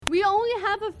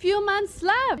have a few months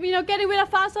left. Getting rid of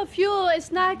fossil fuel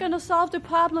is not going to solve the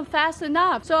problem fast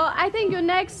enough. So I think your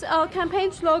next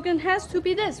campaign slogan has to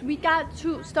be this: we got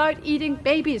to start eating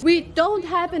babies. We don't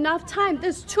have enough time.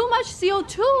 There's too much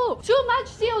CO2. Too much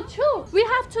CO2. We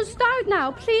have to start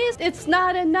now, please. It's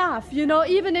not enough.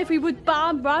 Even if we would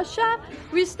bomb Russia,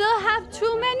 we still have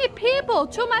too many people,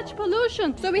 too much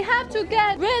pollution. So we have to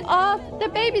get rid of the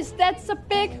babies. That's a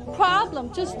big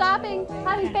problem. Just stopping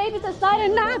having babies is not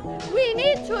enough. We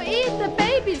need to eat the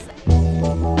babies.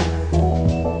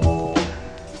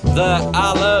 The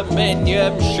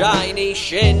aluminium shiny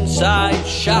shin side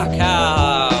shack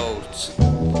out.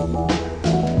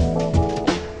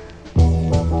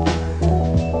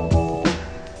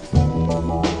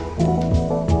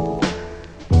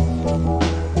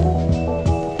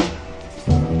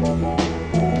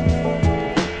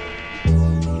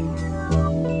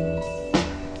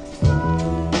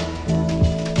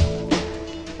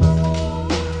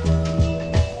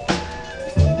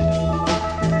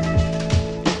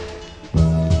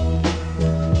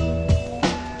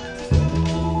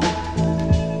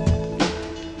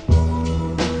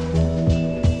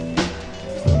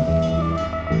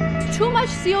 Too much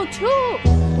CO2.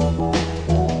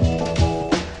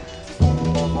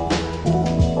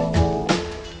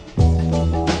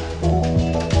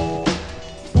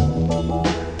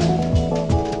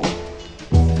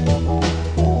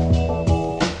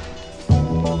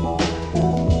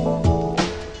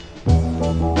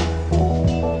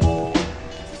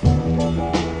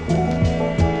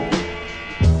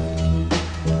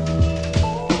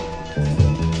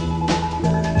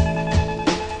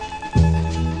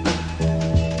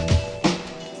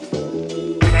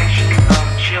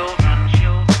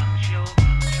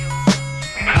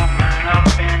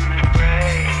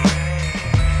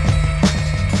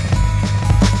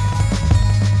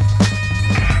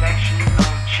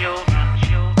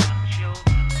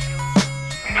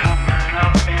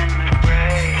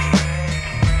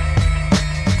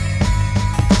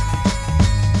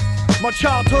 My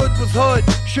childhood was hood,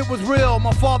 shit was real.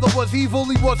 My father was evil,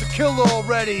 he was a killer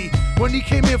already when he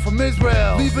came here from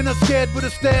Israel, leaving us scared with a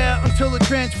stare until it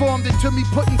transformed into me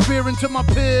putting fear into my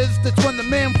peers. That's when the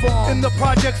man formed. In the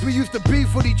projects we used to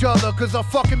beef with each other cause our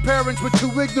fucking parents were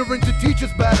too ignorant to teach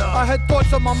us better. I had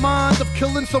thoughts on my mind of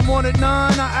killing someone at 9.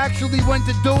 I actually went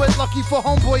to do it, lucky for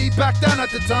homeboy he backed down at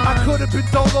the time. I could have been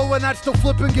dolo and I'd still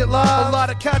flip and get live. A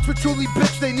lot of cats were truly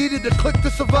bitch, they needed to click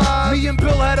to survive. Me and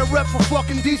Bill had a rep for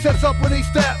fucking D-steps up when they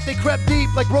stepped. They crept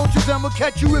deep like roaches and would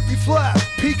catch you if you slept.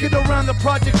 Peeking around the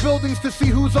project buildings to see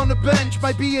who's on the bench.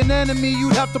 Might be an enemy,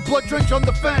 you'd have to blood drench on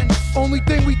the fence. Only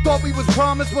thing we thought we was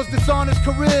promised was dishonest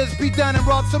careers. Beat down and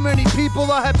robbed so many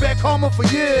people, I had bad karma for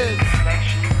years.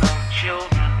 Selection of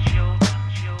children,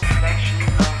 selection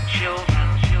of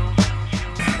children,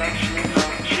 selection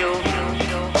of children.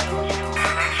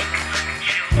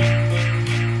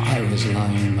 I was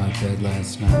lying in my bed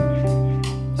last night,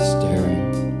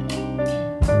 staring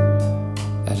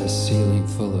at a ceiling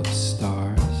full of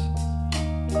stars,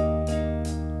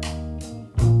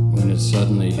 when it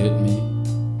suddenly hit me.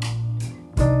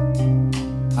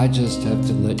 I just have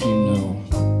to let you know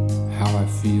how I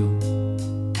feel.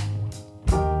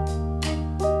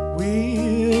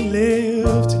 We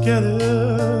live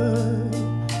together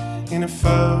in a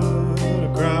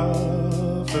photograph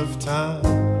of time,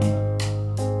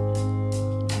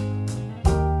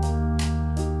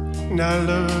 and I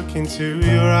look into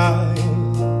your eyes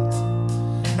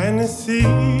and the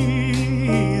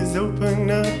seas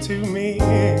open up to me.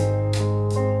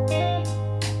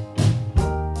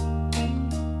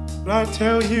 I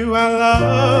tell you I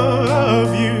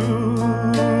love you,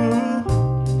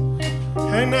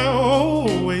 and I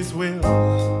always will.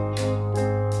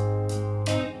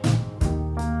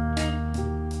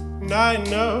 And I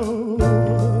know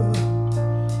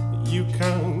you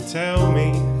can't tell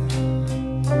me.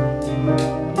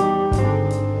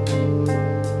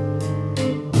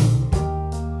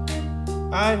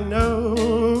 I know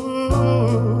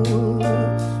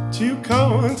you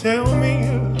can't tell me.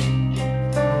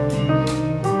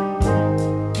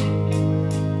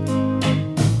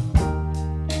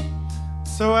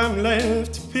 So I'm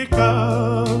left to pick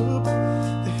up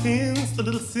the hints, the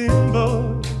little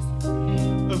symbols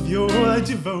of your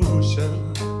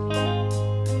devotion.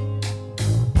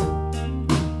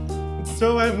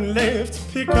 So I'm left to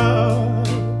pick up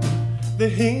the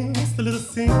hints, the little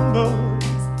symbols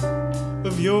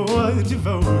of your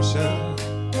devotion.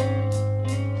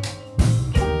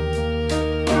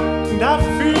 And I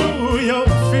feel your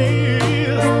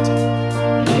fist,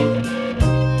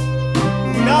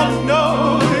 and I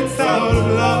know it's out of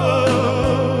love.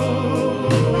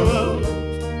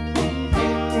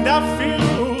 and I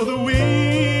feel the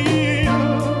wind,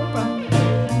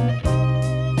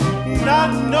 and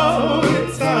I know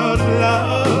it's out of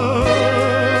love,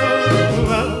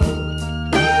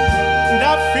 and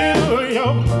I feel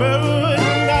your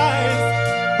burning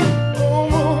eyes, oh,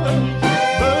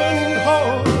 burning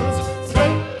holes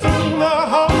straight through my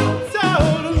heart. It's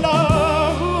out of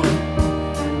love,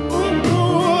 ooh,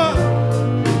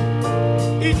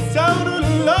 it's out of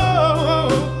love.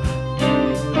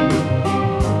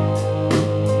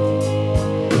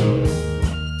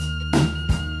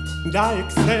 And I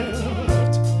accept,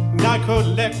 and I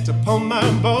collect upon my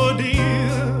body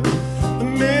the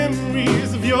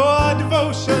memories of your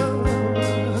devotion.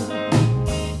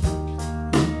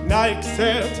 And I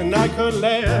accept and I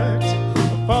collect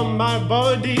upon my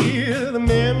body the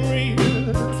memories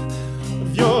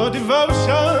of your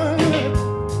devotion.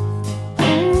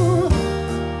 Ooh,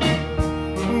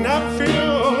 and I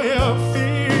feel your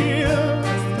fears,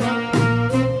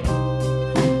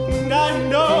 and I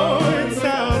know it's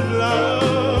out of love,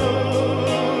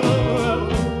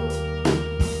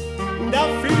 and I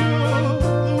feel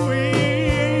the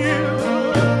wind,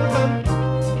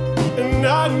 and I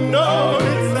know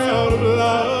it's out of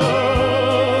love,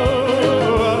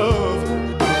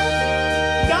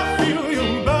 and I feel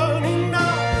your burning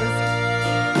eyes,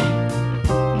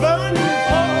 burning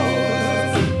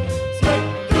holes straight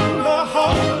through my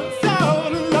heart. It's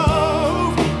out of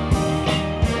love,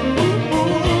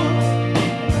 ooh,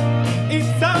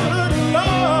 it's out of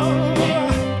love.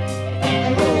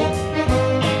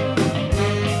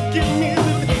 Give me a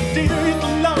little dearest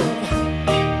love,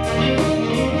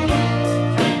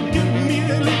 give me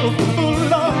a little full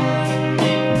love.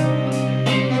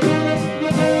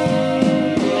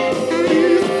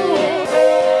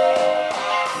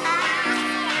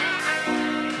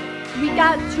 We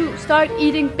got to start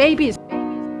eating babies.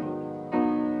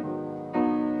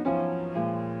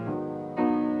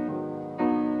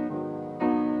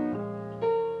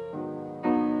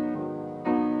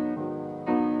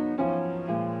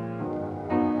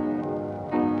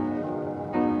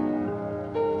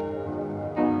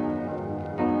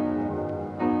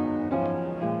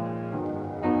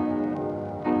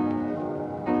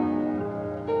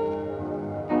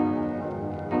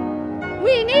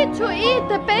 We need to eat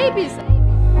the babies.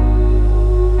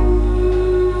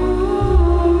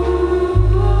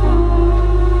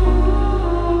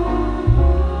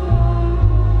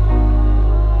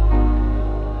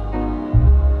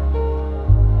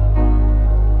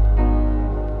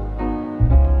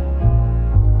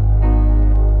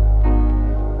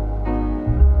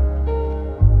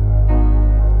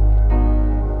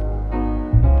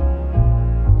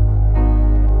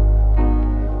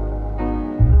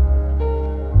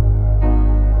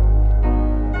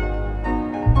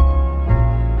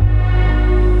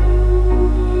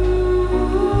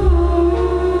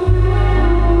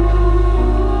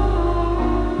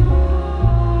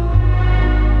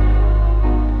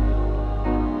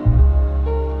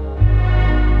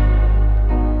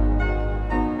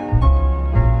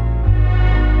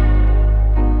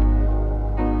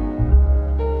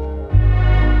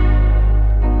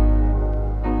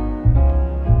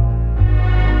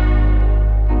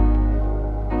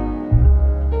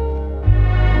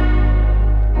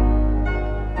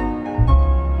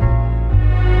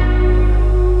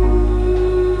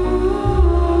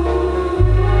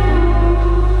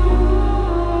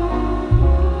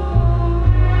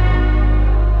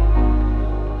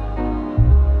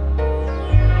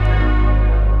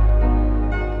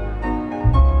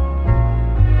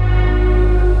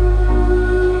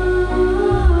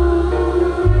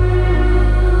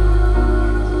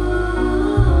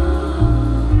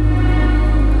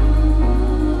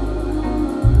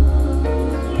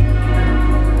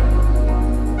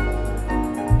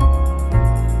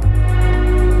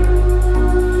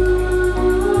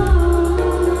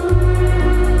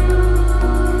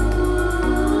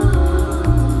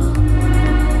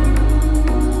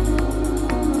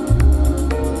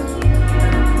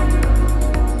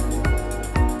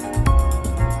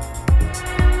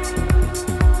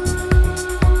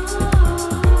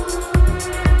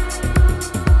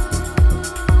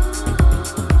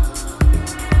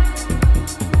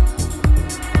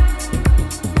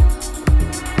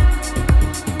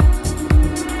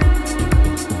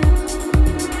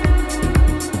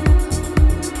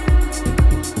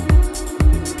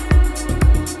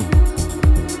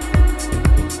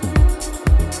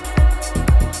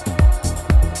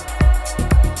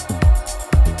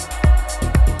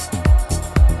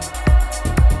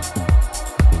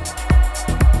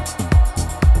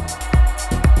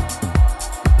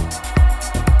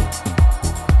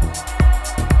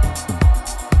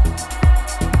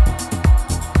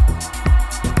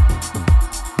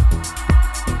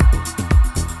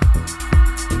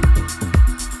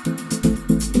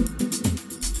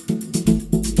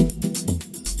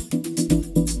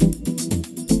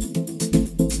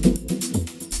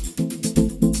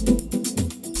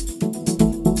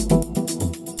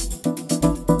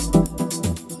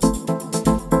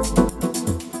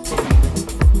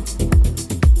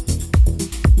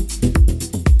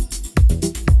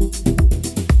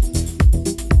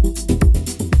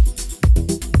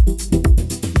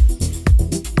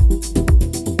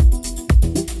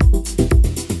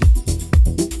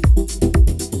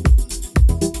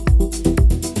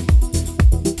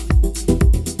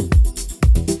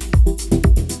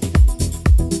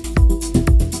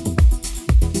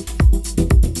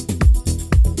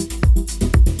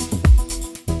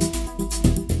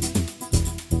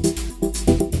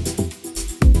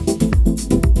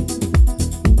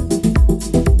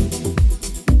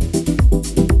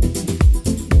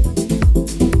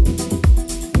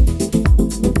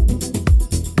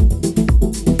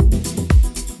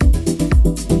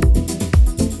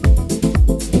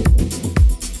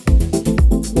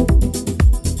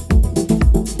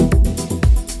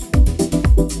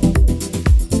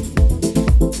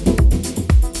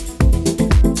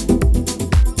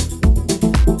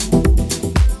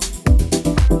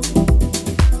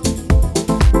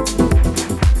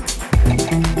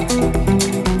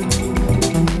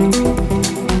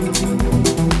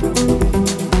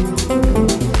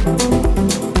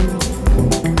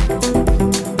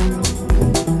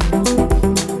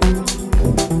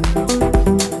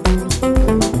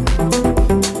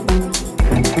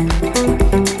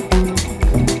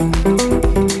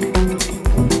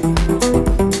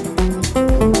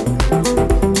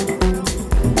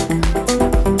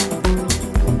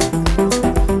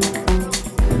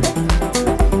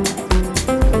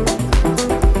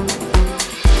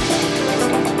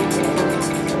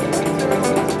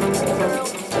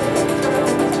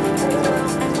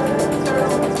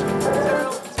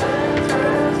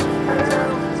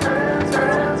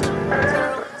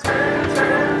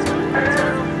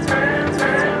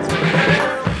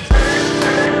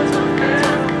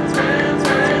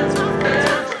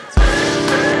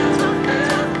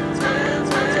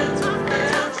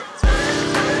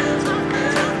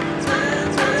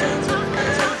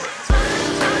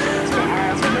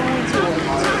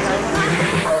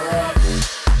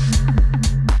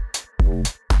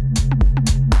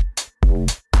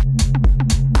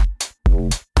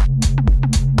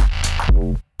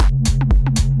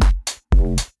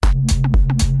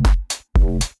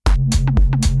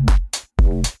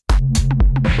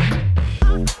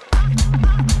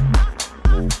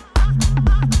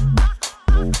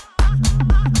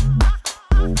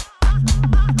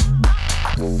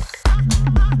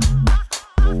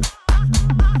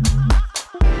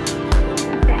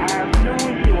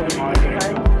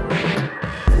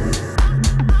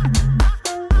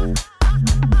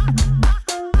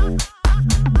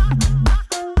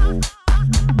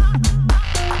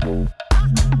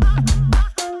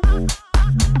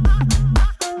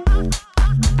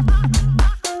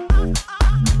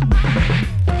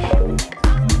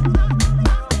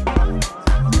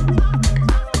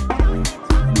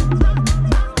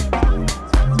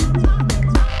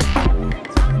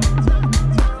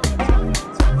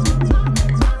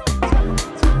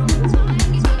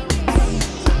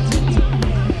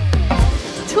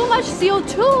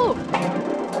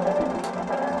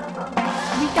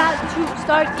 got to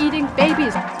start eating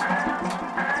babies.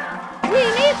 We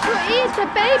need to eat the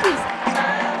babies.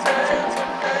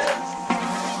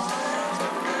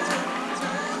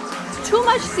 Too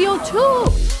much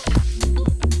CO2.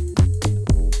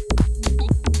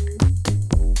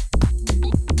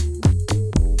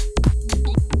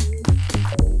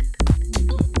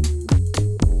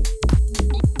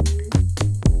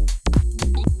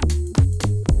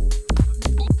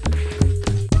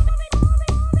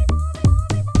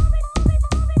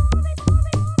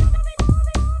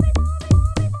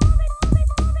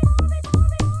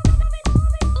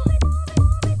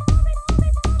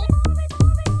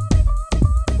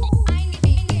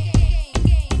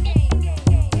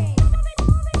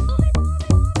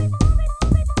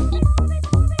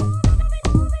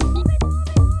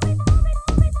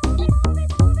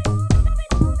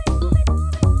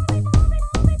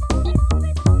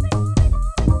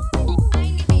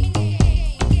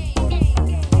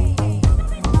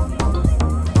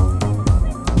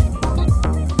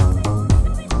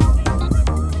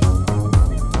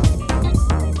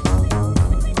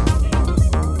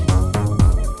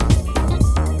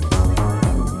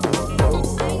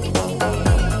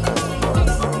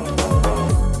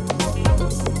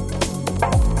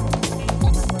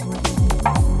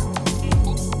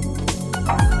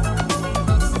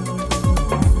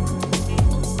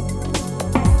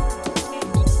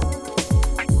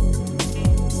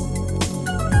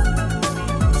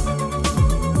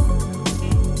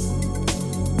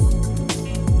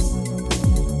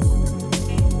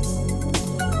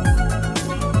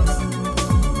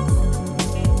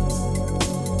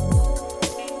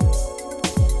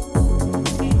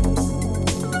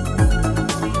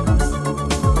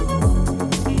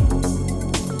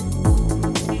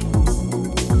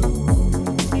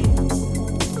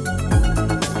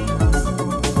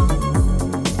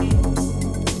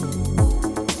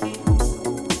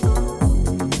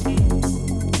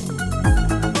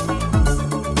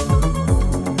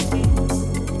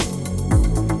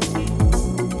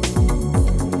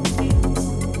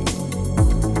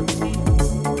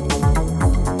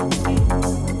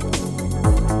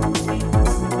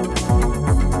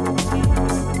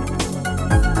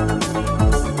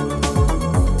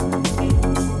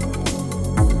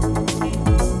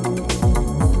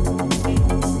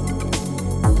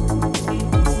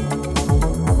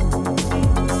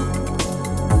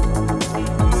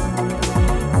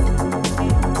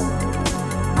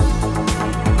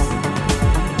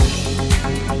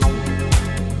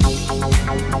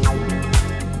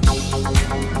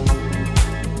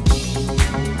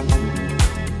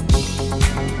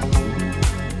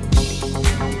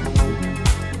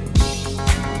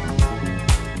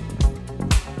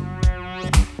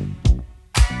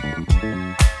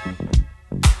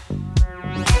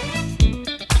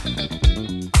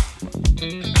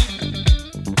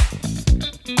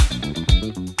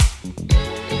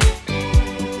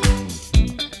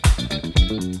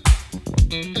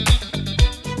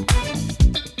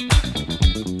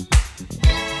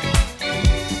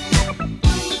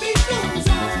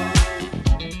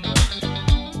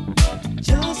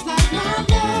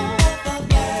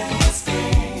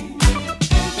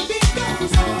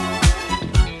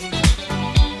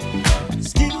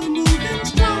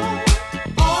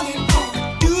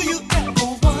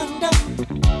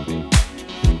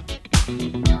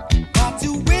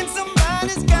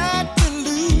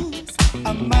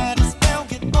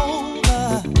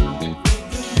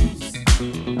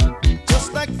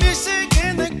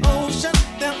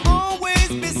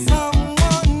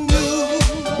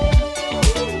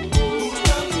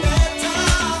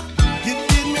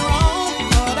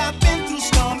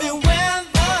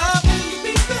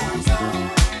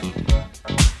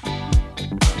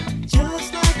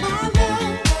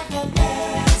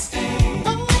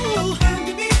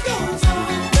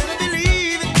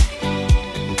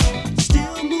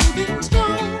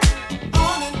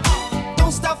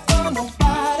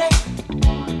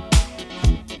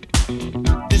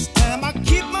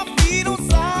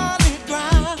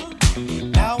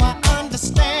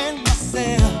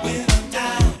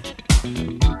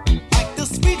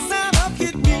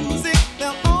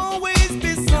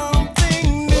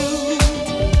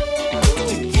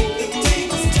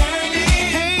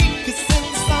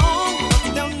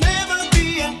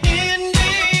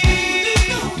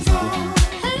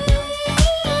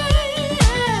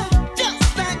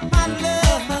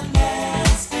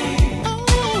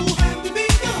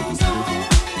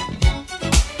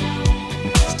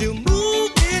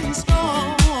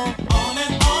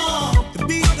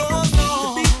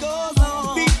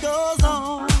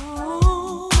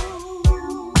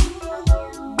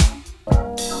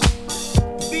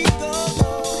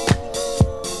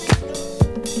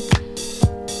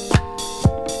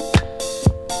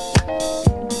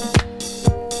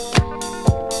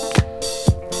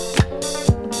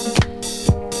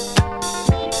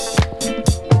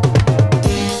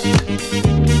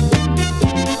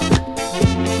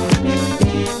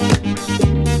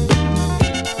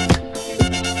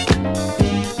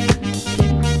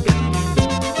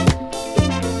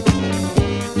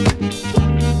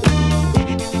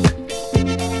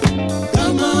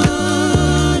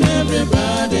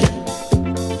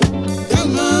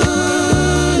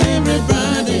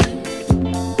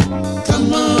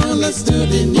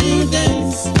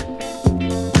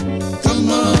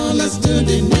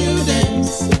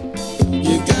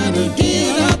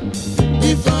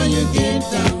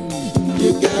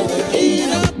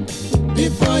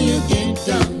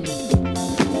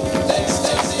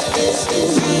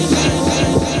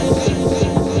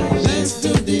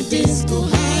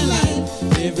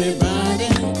 Everybody,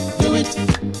 do it.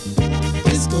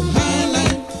 Disco high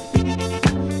life.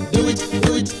 Do it,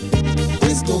 do it.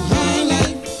 Disco high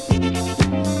life.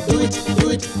 Do it, do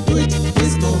it, do it.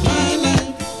 Disco high life.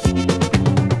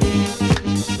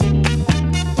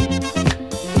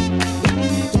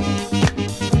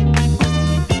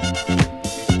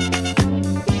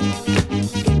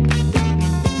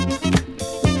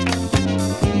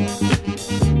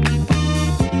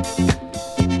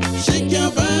 Shake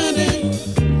your body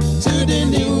to the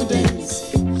new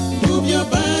dance. Move your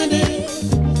body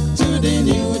to the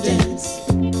new dance.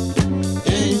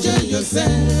 Enjoy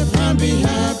yourself and be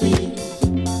happy.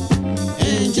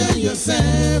 Enjoy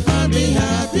yourself and be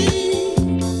happy.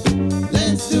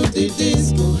 Let's do the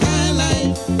disco high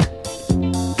life.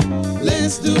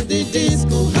 Let's do the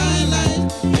disco high life.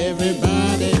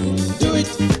 Everybody do it.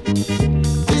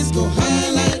 Disco high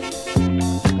life.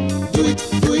 Do it,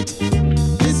 do it.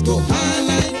 Disco high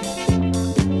life.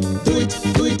 Do it,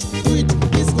 do it, do it.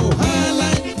 Disco high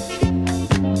life.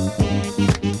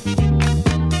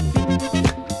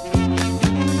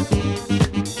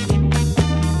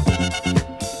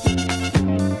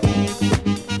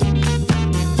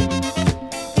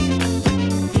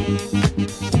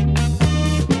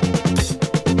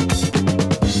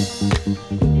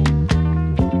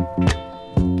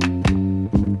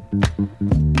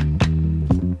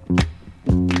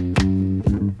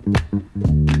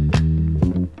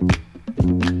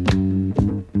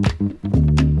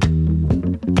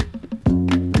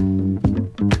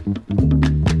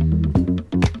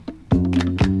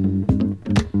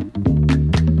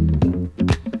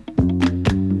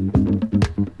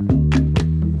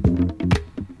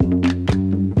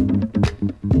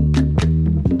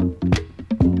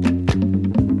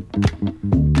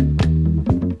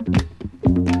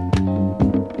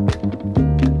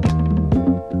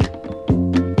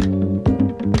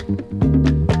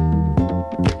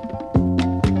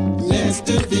 Let's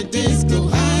do the disco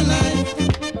high life.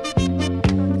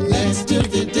 Let's do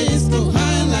the disco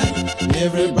high life.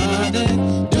 Everybody,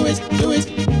 do it, do it.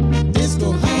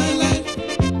 Disco high life.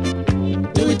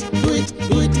 Do it, do it,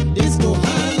 do it. Disco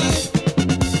high life.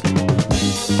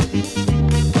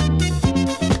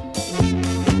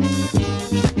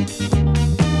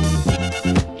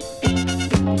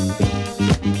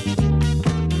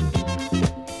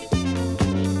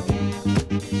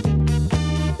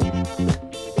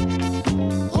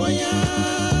 Oh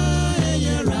yeah, hey,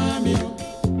 yeah, Ramiro.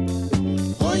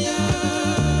 Oh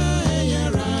yeah, hey, yeah,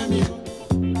 Ramiro.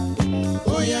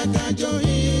 Oh yeah, kajo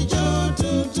ijo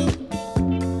tutu.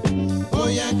 Oh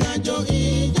yeah, kajo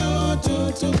ijo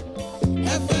tutu.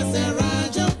 Efese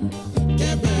rajo,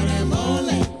 kebere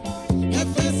mole.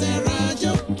 Efese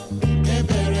rajo,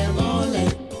 kebere mole.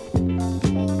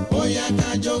 Oh yeah,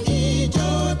 kajo ijo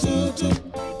tutu.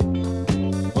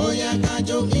 Oh yeah,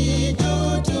 kajo ijo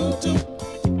tutu.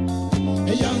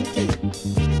 A young kid,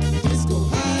 disco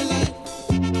high life.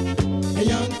 A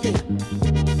young kid,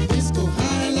 disco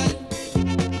high life.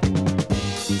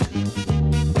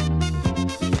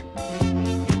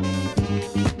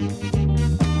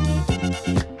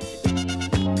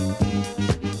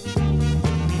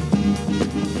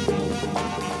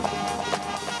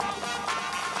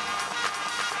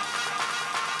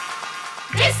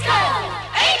 Disco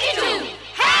 82.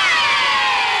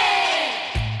 Hey!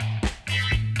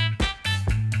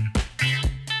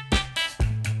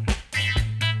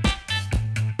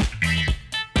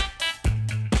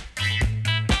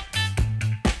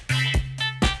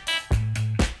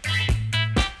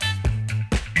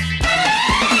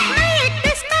 Make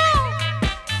disco.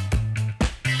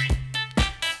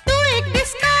 Do it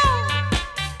disco.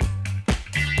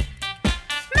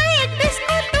 Make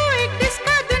disco, do it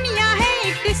disco. दुनिया है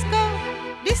एक disco.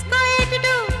 Disco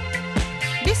 82.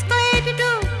 Disco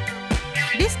 82.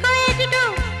 Disco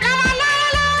 82. La la la la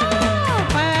la.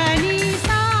 Pani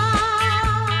sa.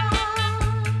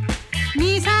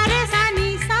 Ni sa re sa ni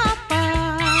sa pa.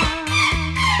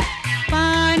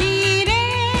 Pani re.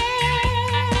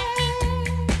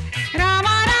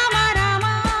 Rama Rama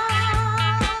Rama.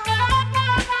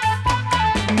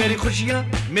 मेरी खुशियाँ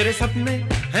मेरे सपने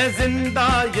हैं जिंदा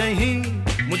यहीं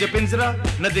मुझे पिंजरा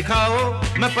न दिखाओ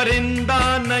मैं परिंदा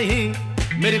नहीं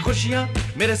मेरी खुशियाँ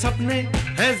मेरे सपने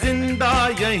हैं जिंदा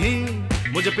यहीं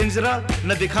मुझे पिंजरा न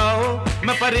दिखाओ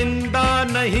मैं परिंदा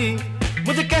नहीं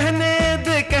मुझे कहने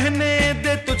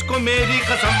दे तुझको मेरी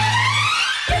कसम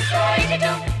Disco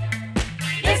 82.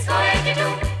 Disco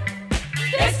 82.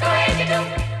 Disco 82.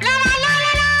 La la la la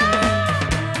la.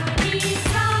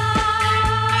 Nisa.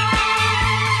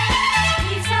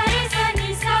 Nisa re sa ni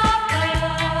sa pa.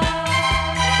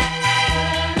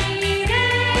 Ni re.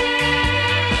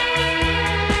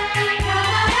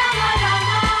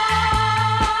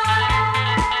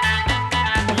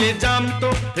 ये जाम तो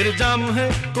फिर जाम है,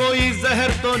 कोई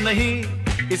जहर तो नहीं,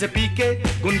 इसे पी के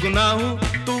गुनगुनाऊं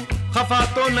तू खफा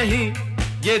तो नहीं।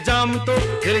 ये जाम तो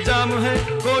फिर जाम है,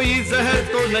 कोई जहर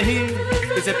तो नहीं,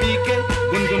 इसे पी के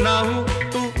गुनगुनाऊं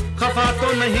तू खफा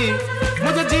तो नहीं।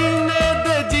 मुझे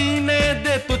जीने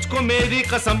दे तुझको मेरी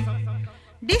कसम।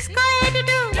 Disco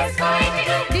attitude, disco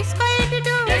attitude, disco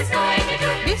attitude, disco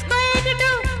attitude, disco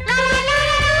attitude, la la la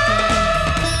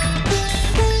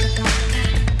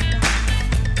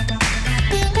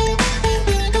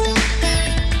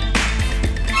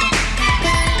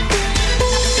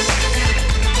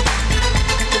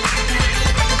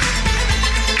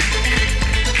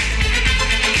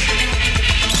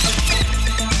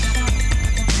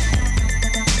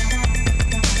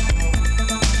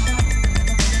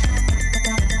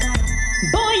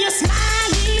Boy, your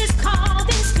smile is carved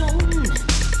in stone,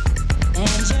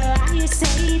 and your eyes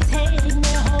say, take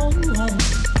me home.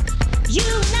 You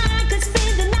and I could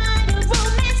spend the night of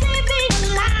romance and be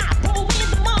alive. But when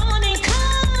the morning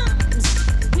comes,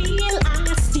 will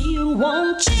I still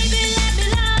want you? Baby, let me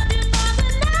love you for the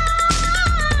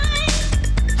night.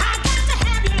 I got to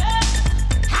have your love,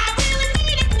 I really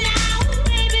need it now.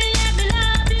 Baby, let me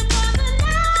love you for the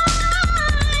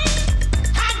night.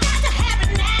 I got to have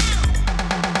it now.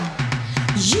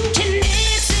 You can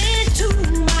listen to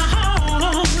my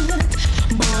heart,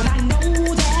 but I know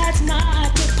that's not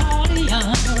the part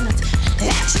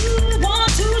that you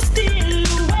want to steal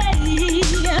away.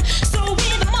 So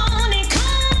when the morning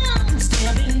comes,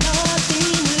 there'll be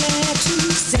nothing left to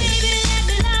say. Baby, let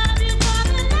me love you for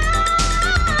the night.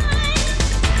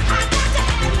 I got to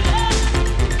have your love,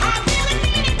 I really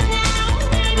need it now.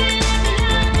 Baby, let me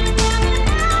love you for the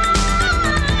night.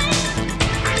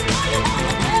 I know you want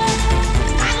the love,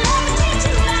 I know to treat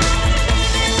you right.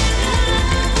 Baby, let me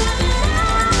love you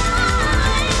for the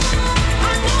night.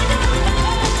 I know you want the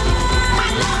love, I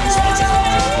know to treat you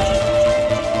right.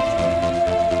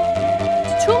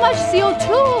 Too much CO2.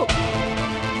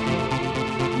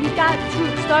 We got to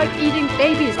start eating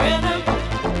babies. Rhythm,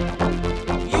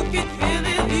 you can feel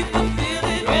it, people feel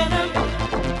it. Rhythm,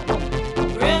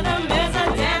 rhythm is a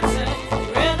dancer.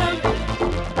 Rhythm,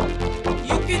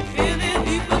 you can feel it,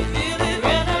 people feel it.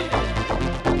 Rhythm,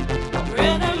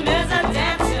 rhythm is a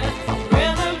dancer.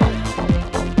 Rhythm,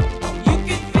 you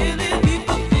can feel it,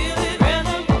 people feel it.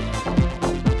 Rhythm,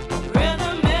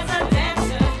 rhythm is a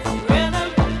dancer. Rhythm,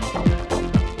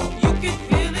 you can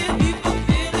feel it, people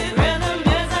feel it. Rhythm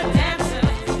is a dancer.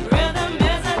 Rhythm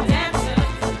is a dancer.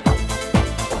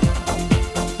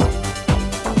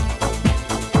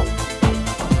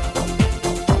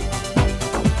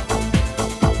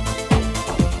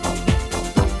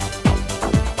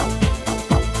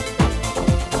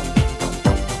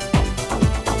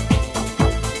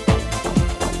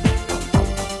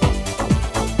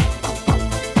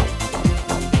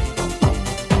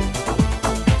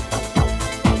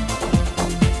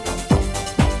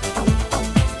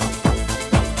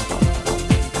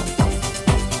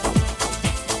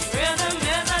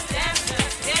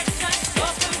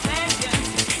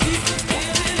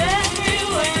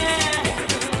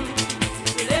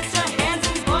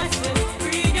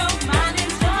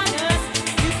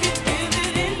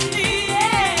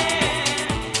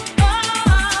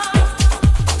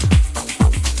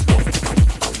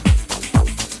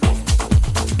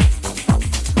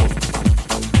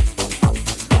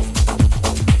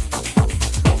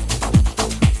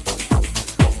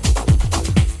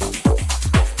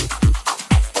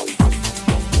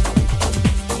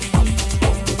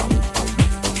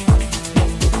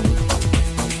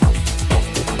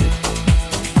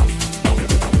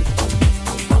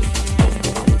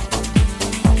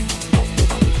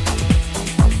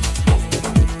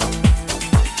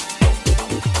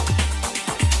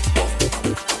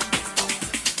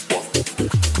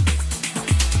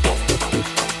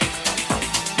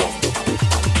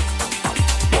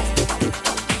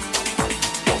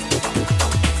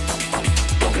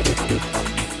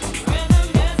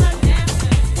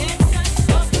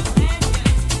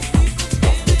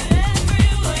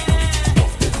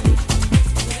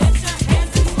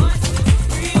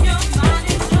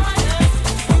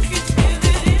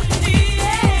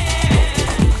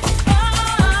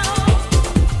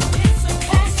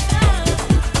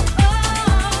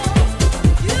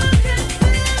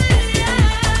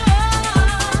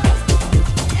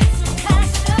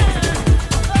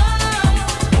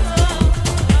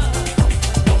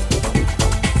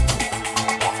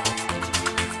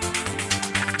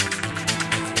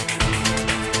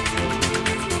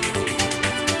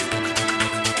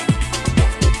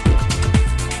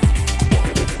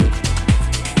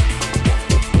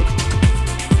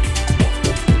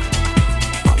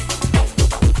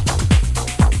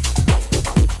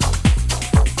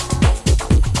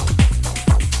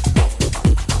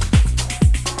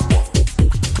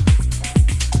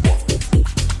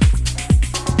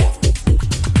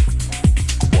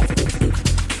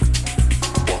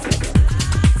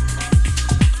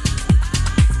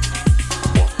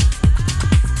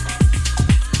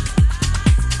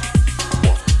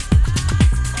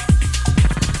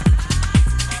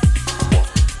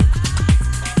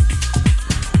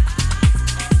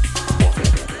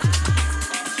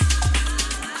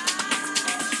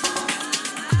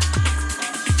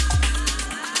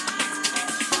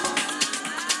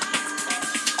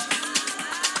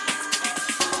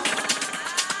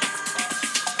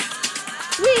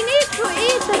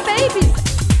 babies.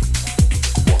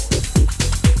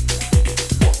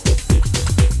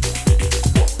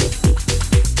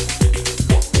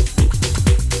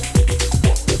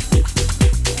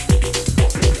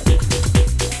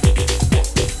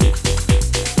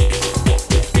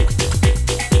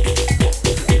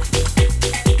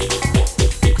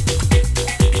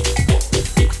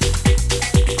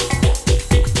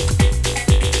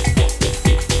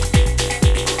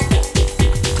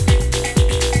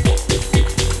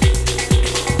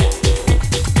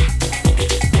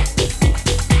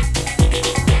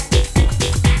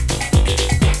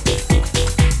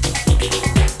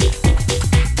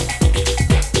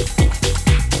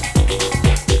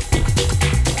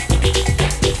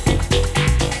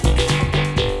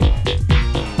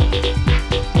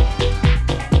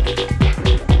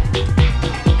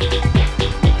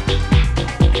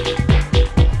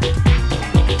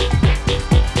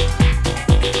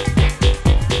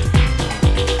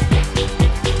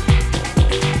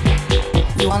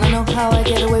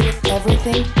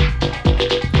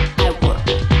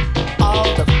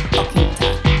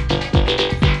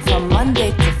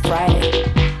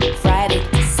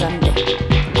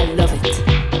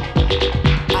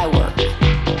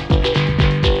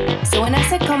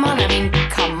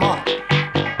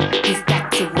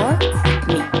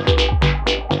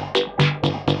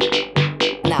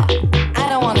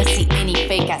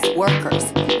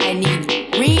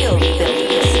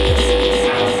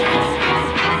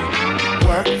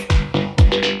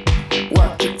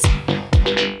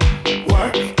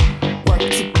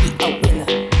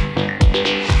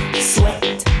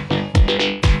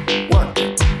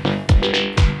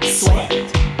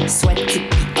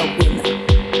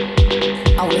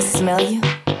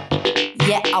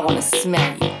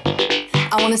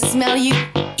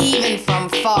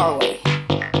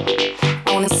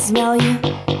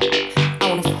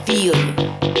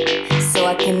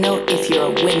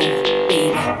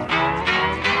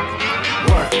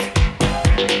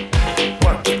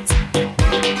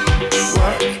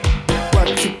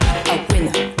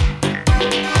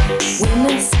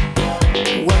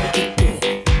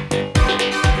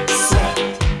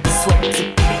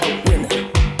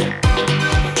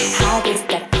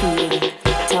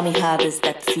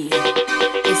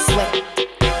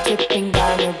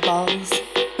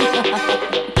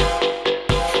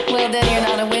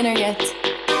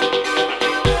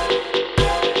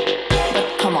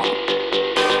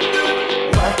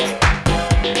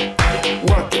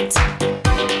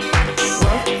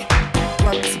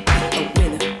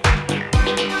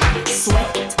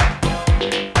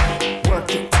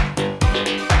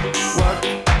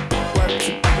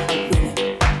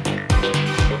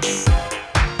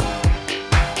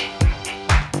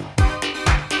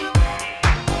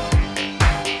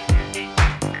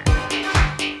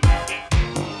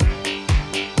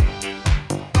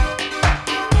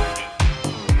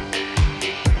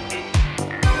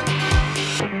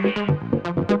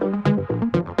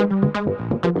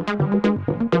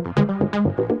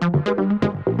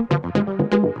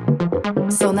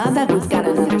 So now that we've got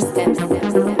an understanding,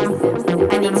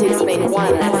 I need to explain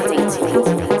one last thing to you.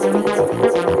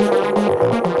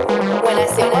 When I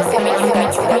say welcome, you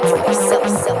got to love yourself.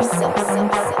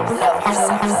 Love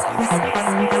yourself.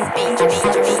 Be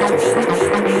yourself.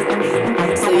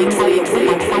 So you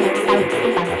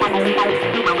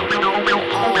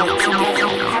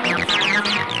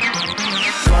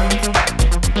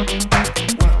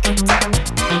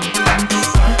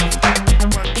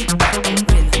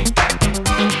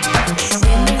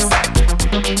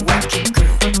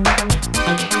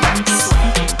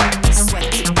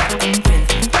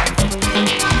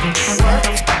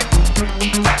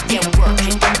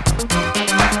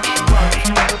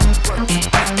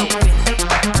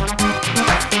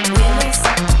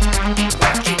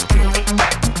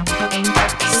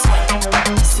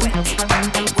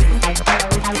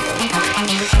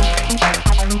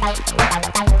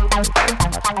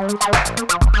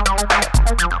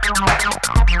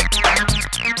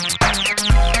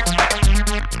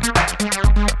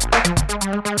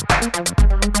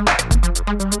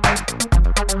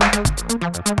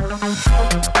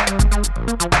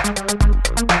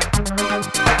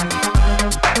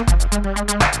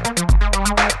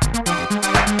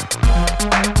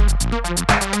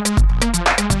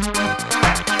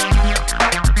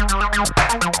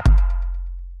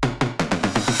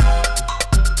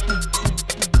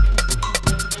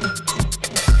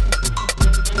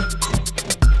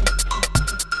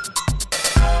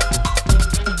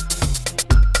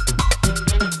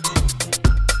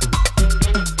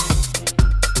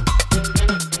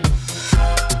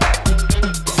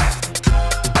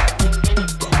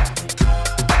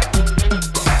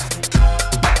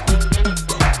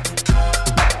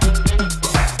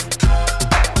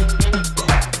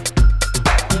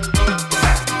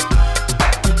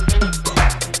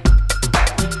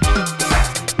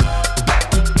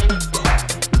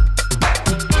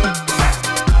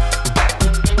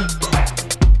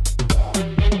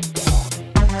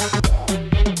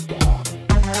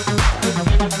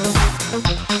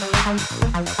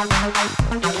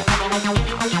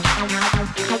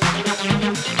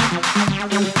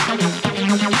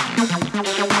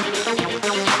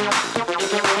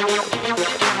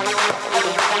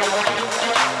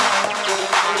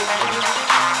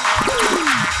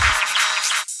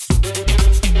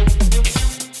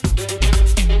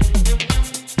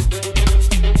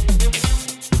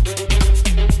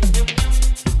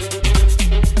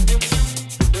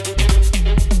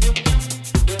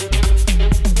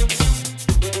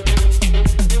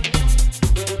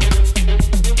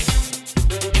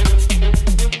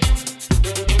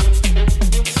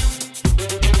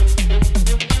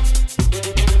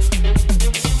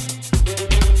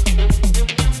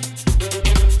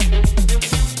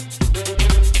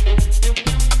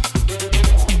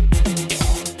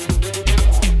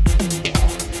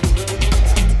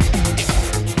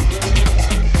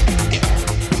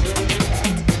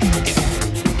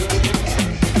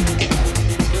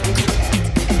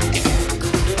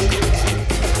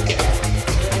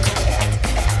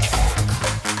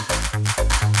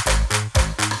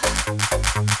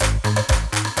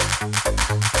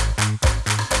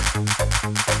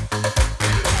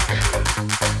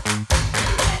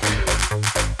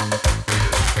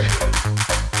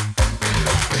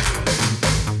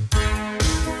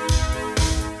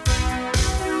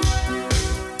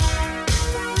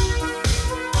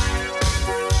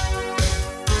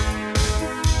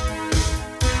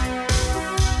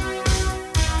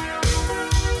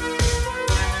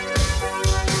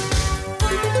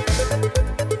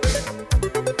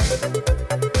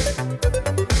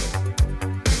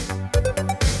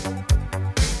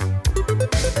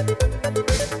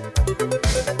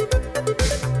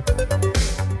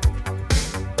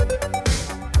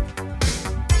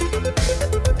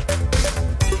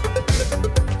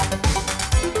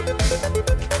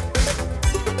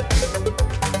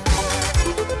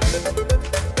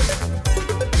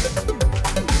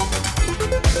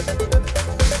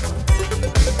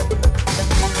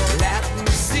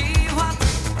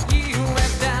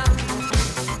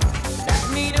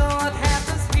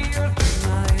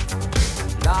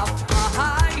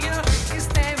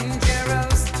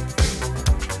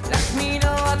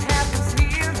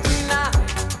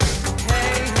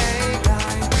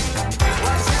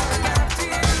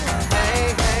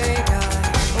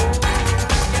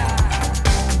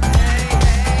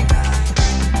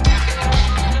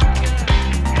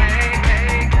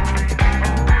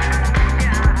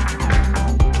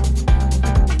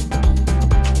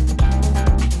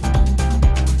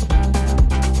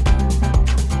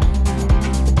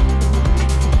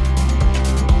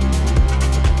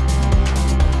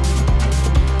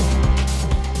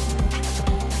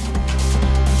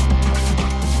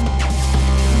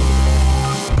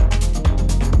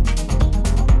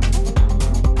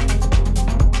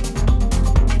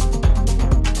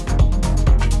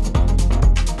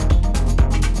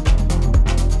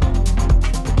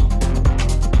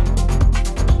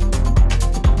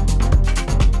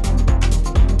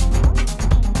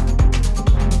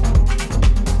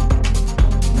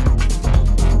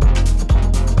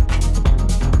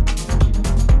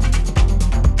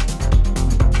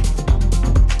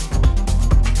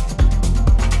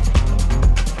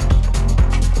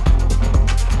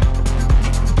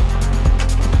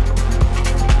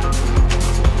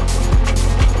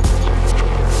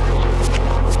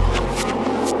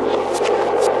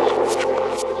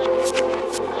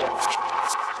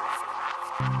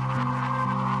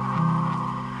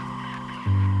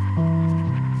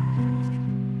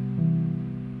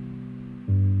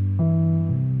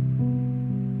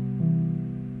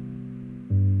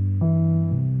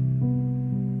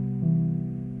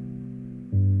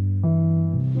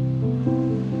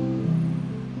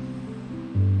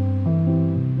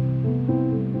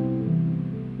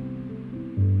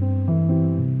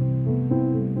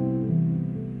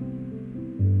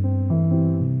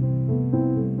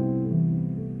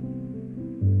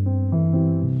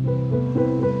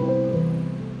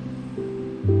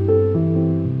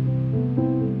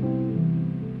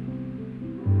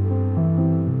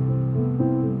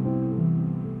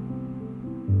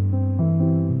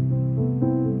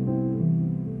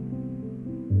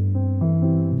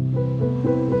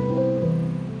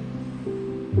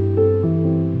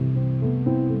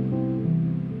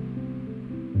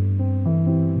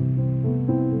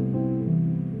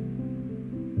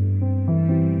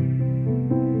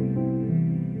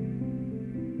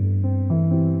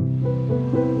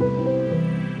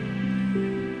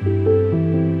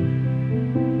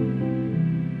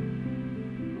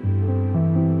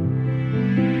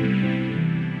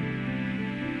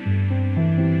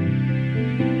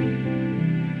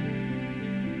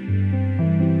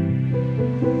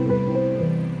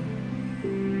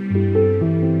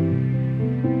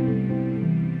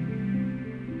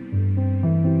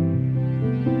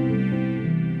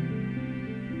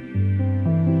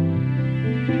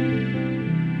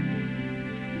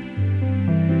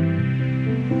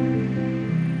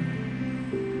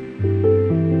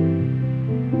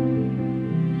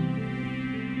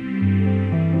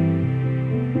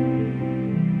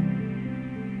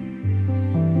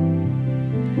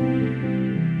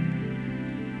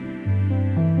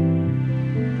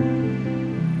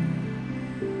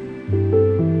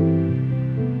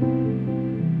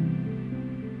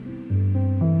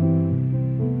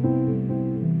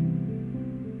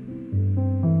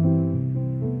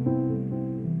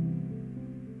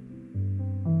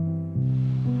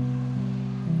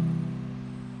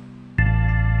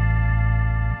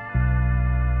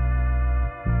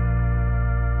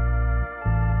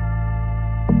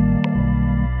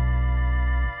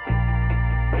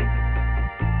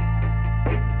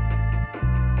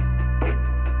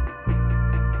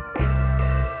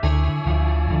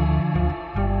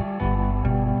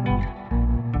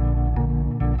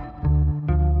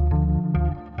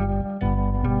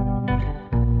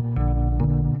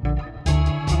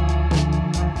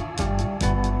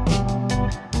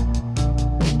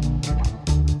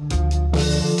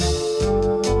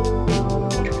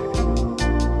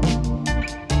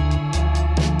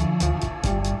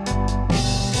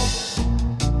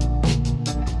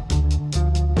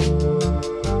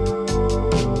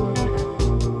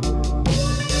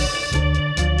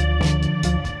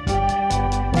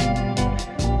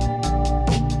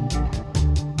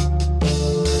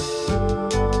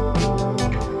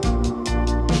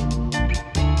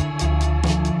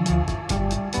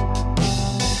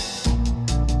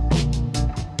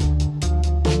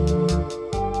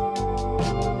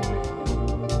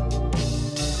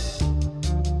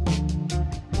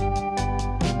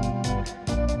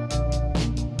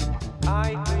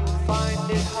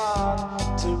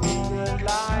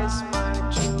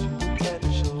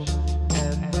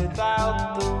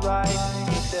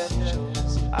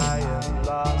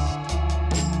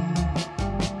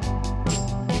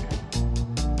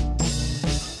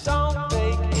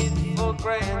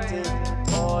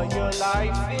your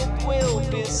life it will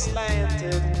be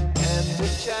slanted, and the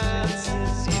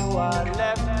chances you are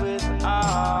left with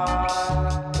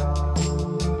are gone.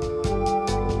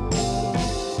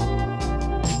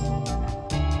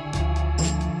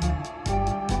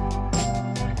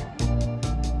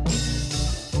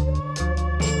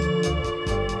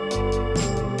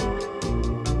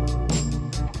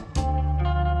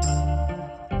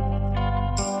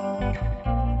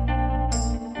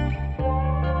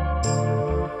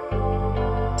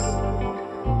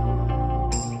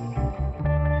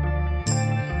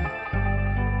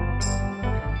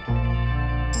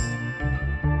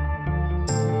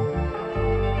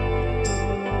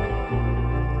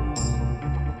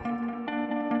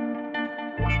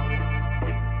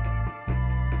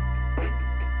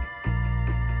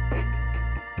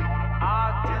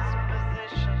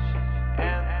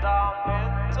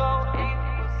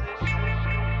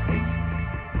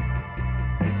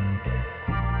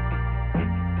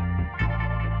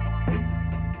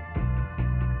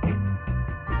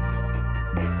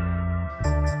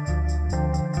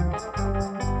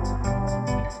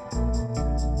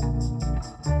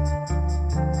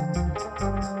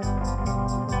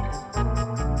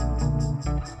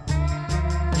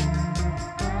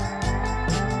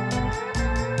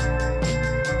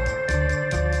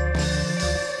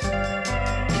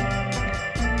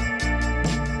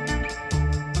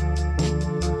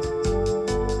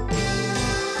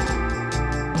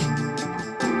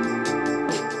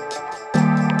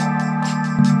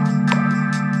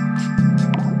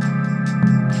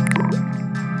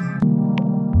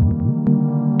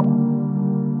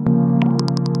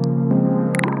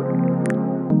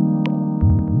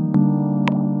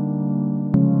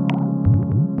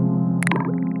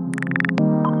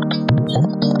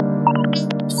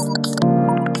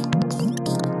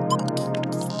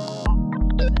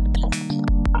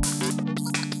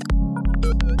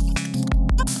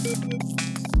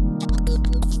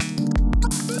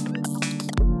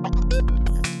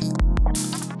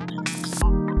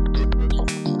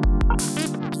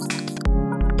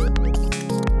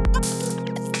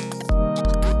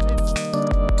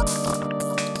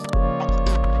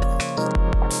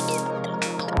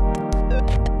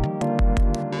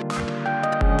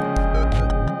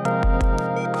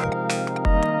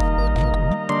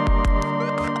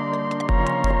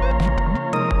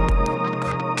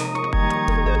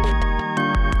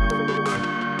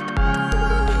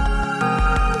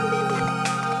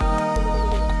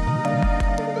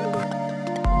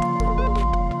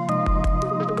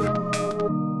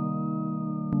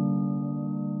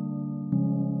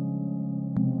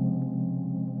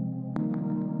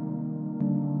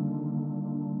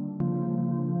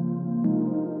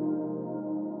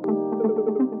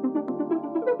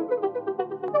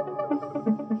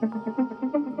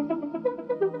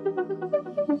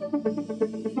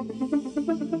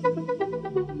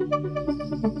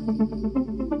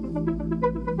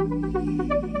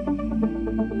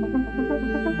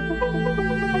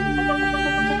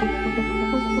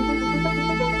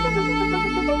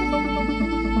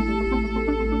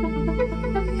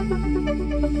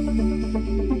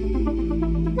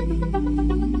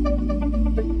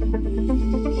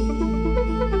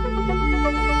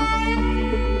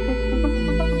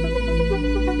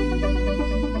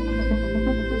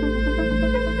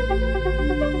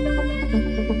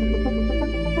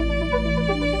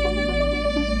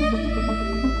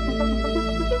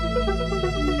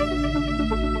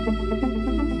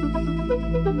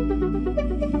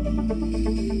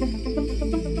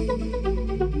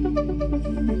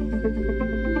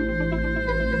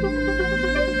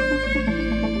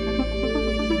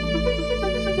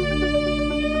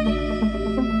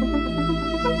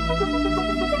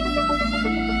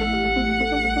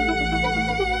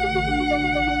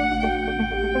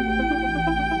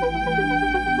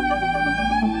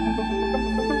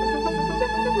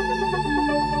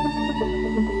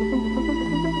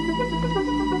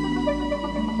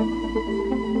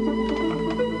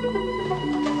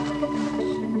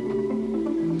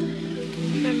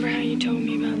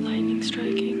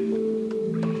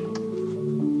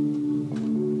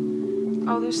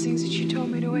 those things that you told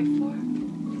me to wait for?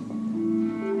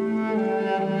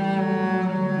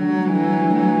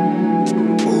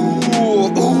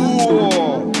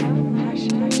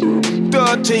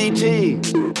 Dirty T.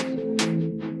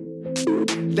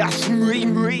 That's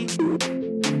me.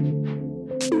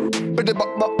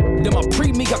 Then my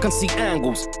pre-me, I can see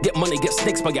angles. Get money, get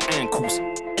snakes by your ankles.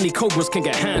 Any cobras can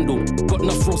get handled. Got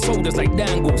enough raw sodas like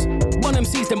dangles. Bun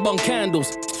MCs, then bun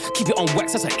candles. Keep it on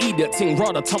wax, that's an idiot thing.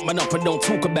 Rather tump man up and don't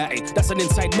talk about it. That's an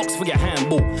inside box for your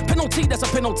handball. Penalty, that's a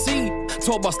penalty.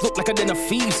 Tour bus look like a den of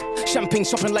thieves. Champagne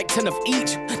shopping like 10 of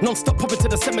each. Non-stop popping to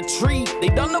the cemetery. They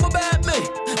don't know about me.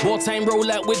 Wartime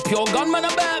roll out with pure gunmen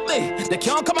about me. They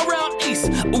can't come around east.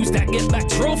 Who's that get back?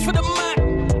 Draw for the mic.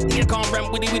 You can't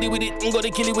ramp with it. I'm gonna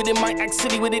kill it with it. Might act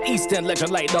silly with it. East End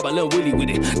legend like double and willy with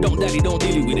it. Don't daddy, don't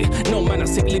dilly with it. No man, I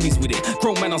sick libbies with it.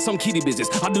 Grown man on some kiddie business.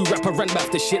 I do rap and rant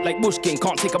back the shit like Bush King.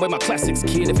 Can't take away my classics,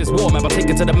 kid. If it's warm, I'll take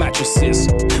it to the mattresses.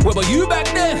 Where were you back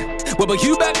then? Where were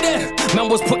you back then? Man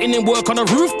was putting in work on the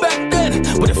roof back then.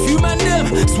 With a few man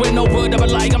them. Swear no word of a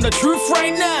lie, I'm the truth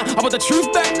right now. I was the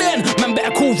truth back then. Man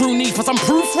better call Rooney for some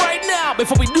proof right now.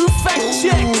 Before we do fact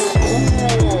checks.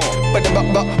 But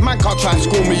man can't try and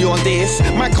school me on this.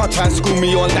 Man can't try and school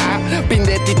me on that. Been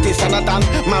there, did this and I done.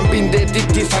 Man been there, did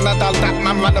this and I done that.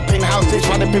 Man run up in houses,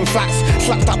 run up in flats.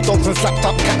 Slapped up dogs and slapped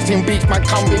up cats in beach. Man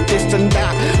come with this and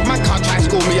that. Man can't try and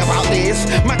school me about this.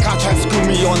 Man can't try and school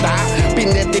me on that.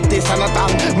 Been there, did this and I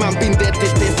done. Man been there,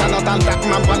 did this and I done that.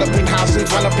 Man run up in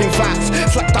houses, run up in flats.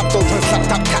 Slapped up dogs and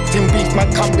slapped up cats in beach. Man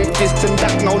come with this and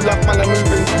that. No love, man, I'm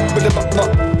moving.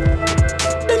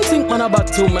 Think man about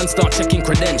till man start checking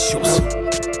credentials,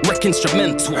 wreck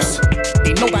instrumentals.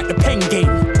 They know about the pen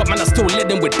game, but man I still led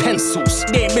them with pencils.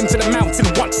 They ain't been to the mountain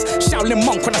once. Shaolin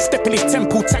monk when I step in his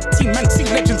temple. Tag team man,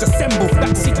 team legends assemble.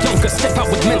 That's it, younger step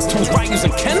out with men's tools, right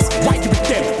using Kens. Why you with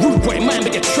them? Rude boy, man,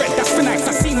 make a tread. That's for nice.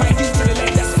 I see my youth to the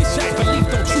left. That's fish I believe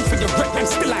don't truth for your rep. I'm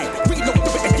still I reload,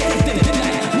 do it again. Did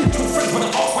I? Mutual friends for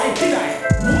the off. Why did I?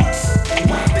 What?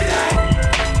 Why did I?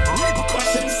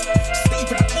 Repercussions.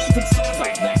 Steve and even sounds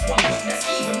like next one. That's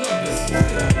even numbers.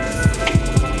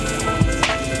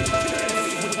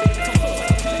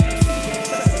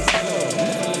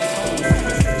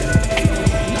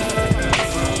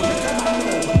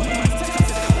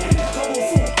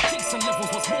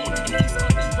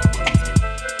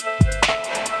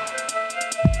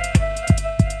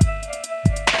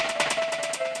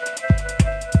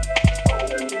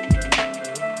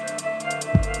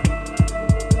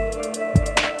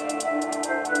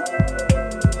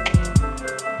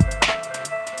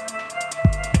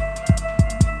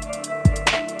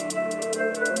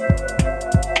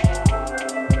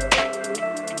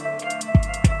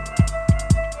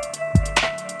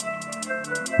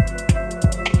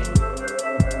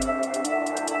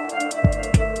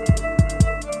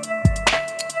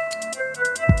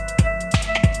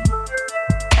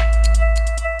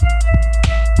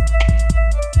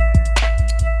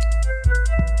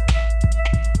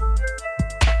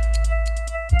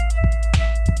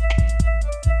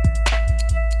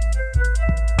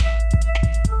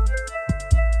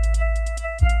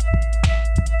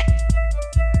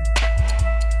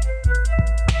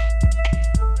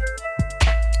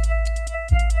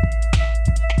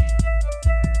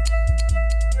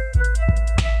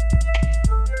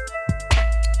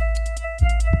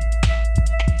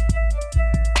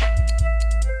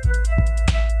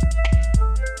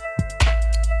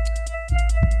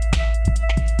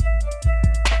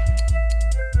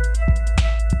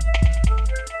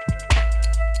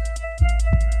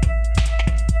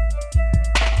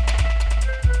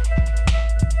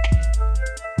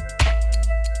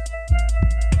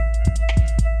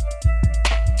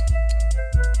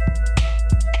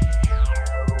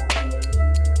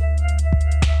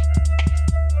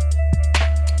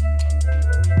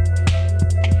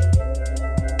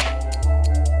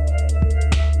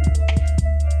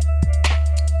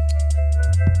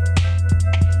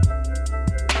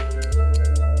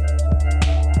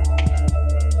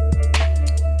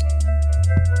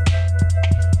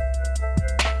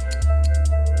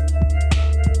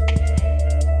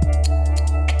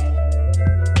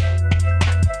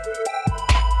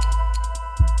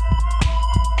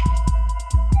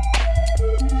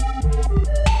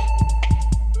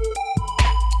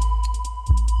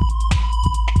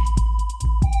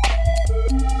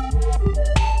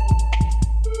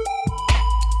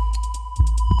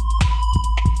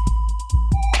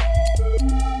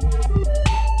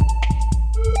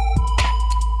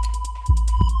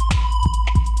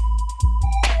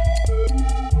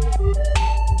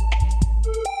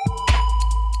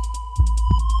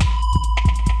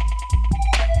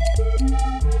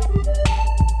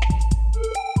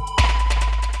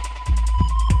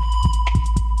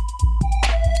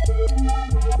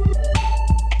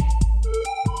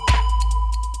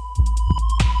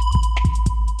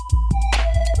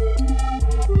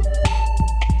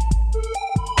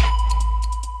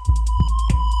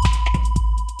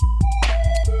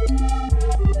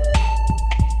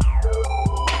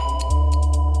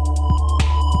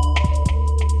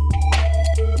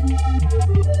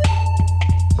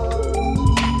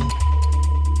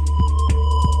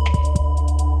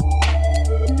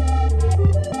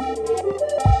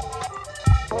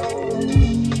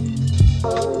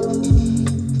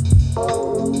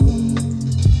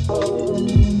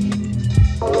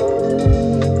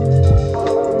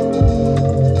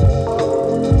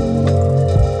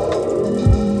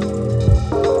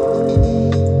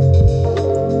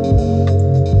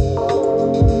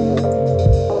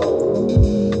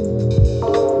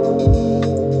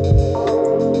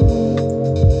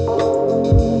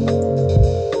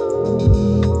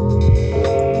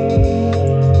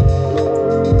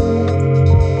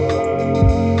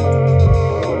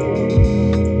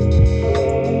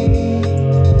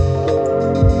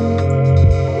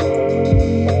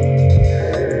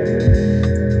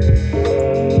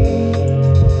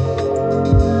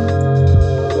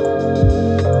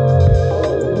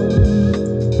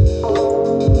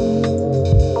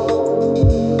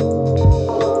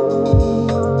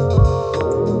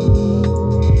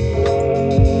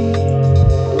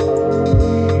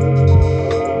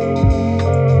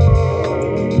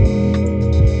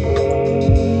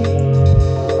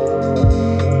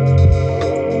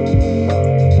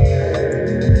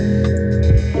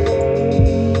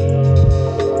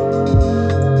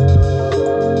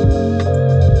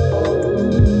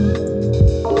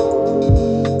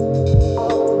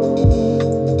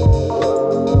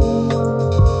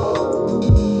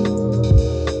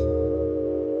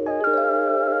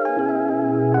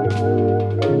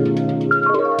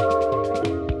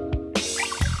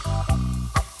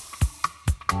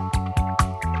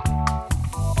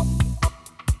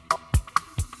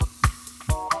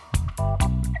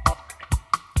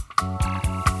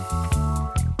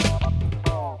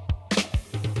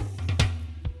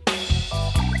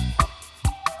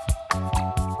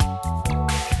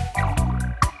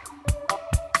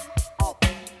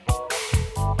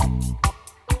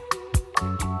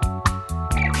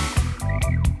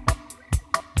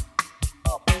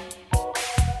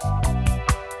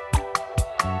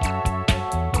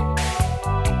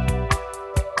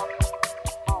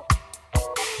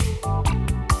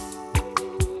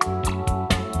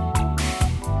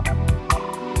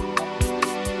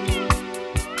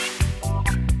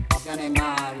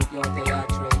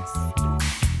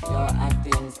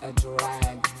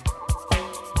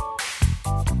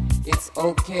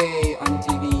 okay on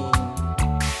TV,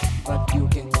 but you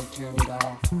can turn it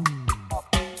off.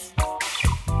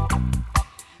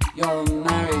 Your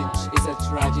marriage is a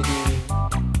tragedy,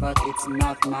 but it's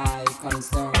not my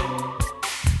concern.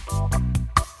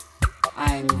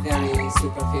 I'm very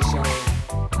superficial.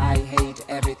 I hate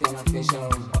everything official.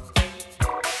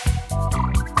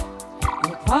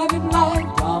 Your private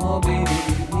life, drama, baby,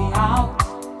 leave me out.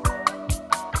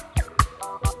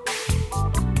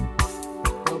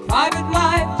 Your private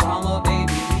life, drama,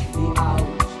 baby, leave me out.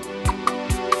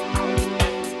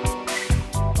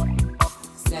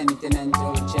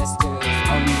 Sentimental gestures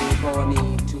only bore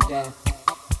me to death.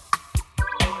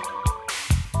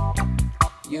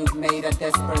 You've made a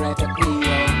desperate appeal,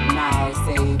 now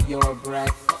save your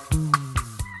breath.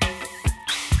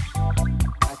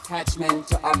 Attachment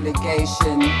to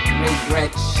obligation,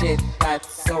 regret shit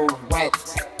that's so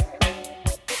wet.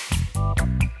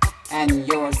 And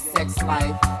your sex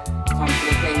life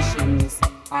complications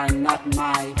are not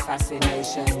my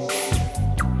fascination.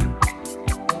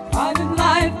 Private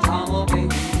life, drama, baby,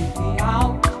 leave me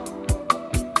out.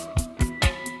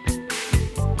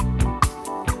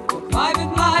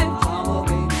 Private life, drama,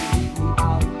 baby, leave me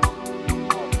out.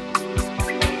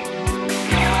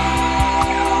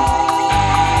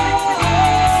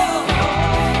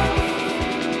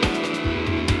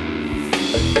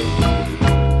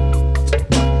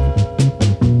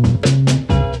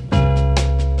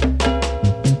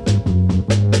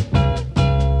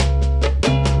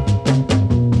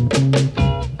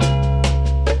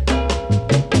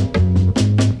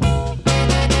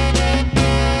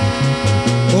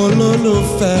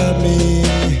 Olólùfẹ́ mi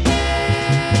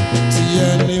tí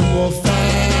ẹni mo fẹ́,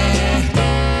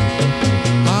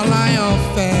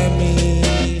 aláyànfẹ́ mi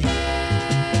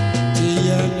tí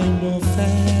ẹni mo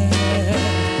fẹ́.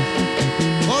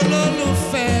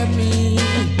 Olólùfẹ́ mi,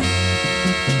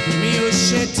 mi ò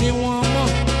ṣe tí wọ́n mọ̀,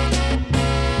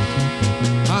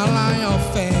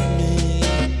 aláyànfẹ́ mi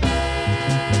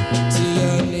tí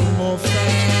ẹni mo fẹ́.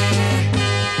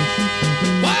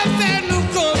 Wọ́n fẹ́nu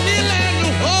kò mí lẹ́nu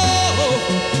o,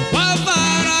 wọ́n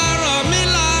fara rọ̀ mí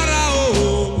lára o.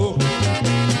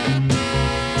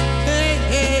 Hey,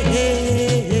 hey, hey,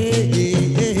 hey, hey,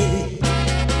 hey.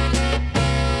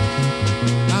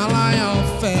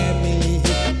 Aláyànfẹ́ mi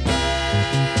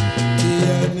tí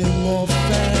ẹni mo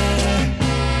fẹ́.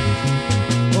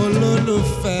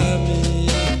 Olólùfẹ́ mi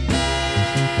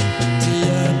tí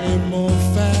ẹni mo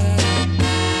fẹ́.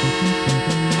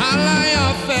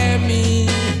 Aláyànfẹ́ mi,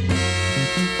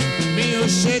 mi ò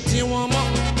ṣe tí wọ́n mọ̀.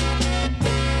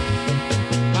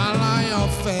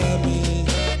 Aláyànfẹ́ mi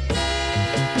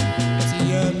tí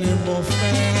ẹni mo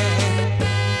fẹ́.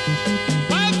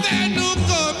 Wọ́n fẹ́nu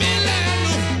kò mí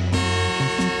lẹ́nu,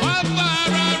 wọ́n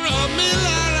fara rọ̀ mí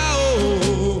lára o.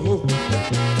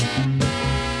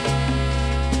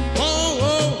 Oh,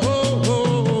 oh, oh, oh.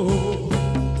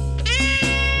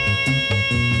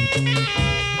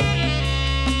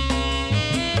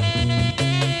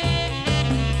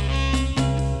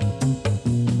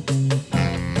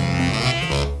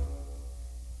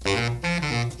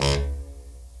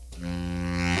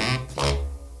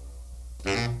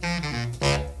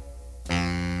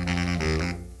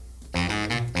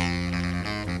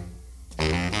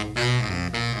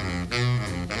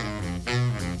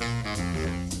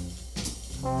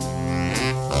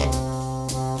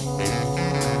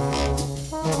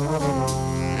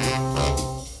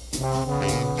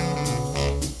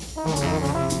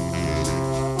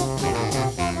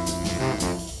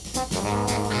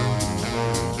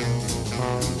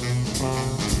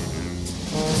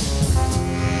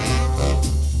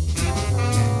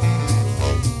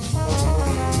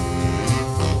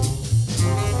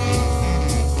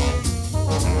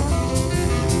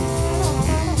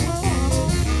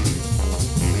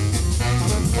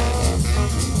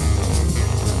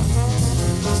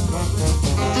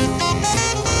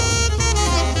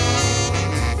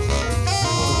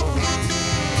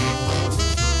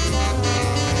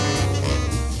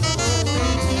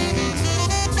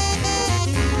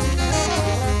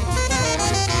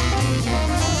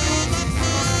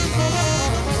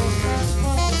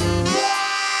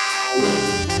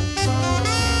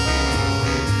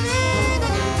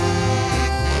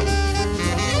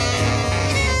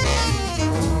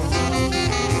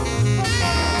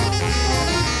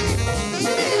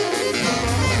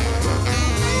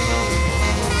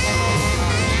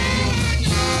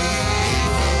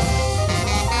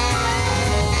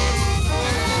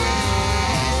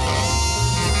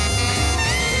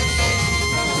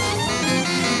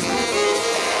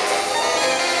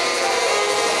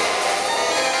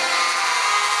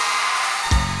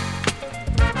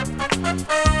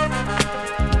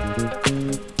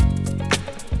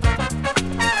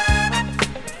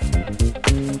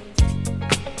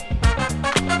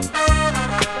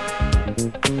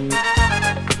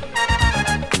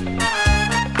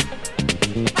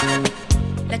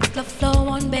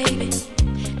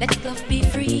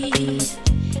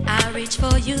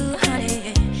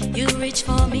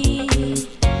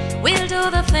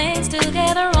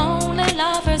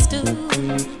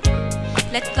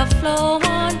 Let love flow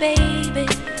on, baby.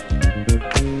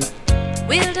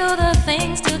 We'll do the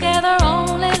things together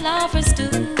only lovers do.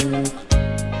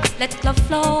 Let love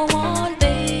flow on,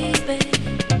 baby.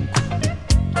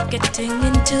 Getting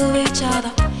into each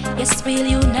other, yes, we'll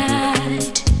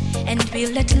unite. And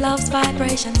we'll let love's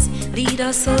vibrations lead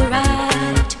us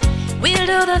alright. We'll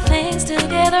do the things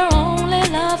together only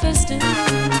lovers do.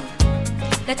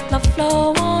 Let love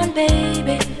flow on,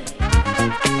 baby.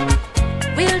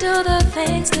 We'll do the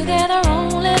things together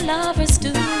only lovers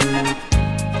do.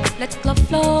 Let love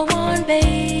flow on,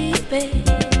 baby.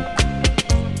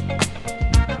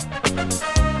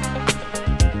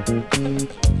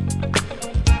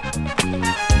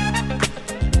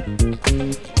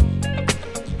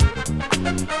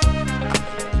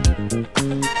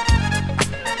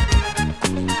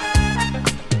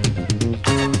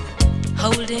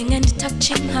 Holding and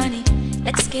touching, honey,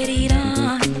 let's get it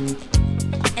on.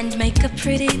 And make a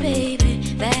pretty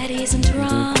baby, that isn't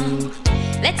wrong.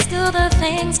 Let's do the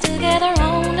things together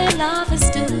only lovers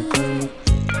do.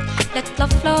 Let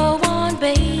love flow on,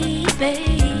 baby.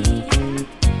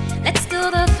 Let's do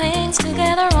the things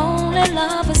together only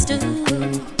lovers do.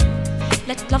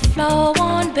 Let love flow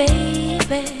on,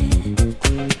 baby.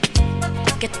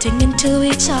 Getting into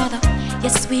each other,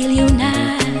 yes, we'll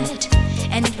unite.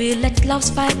 And we'll let love's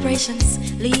vibrations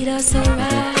lead us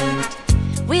alright.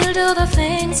 We'll do the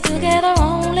things together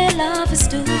only lovers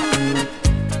do.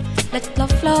 Let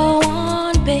love flow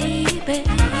on, baby.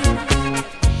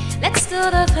 Let's do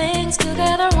the things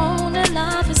together only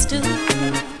lovers do.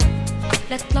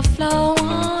 Let love flow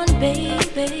on,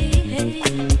 baby.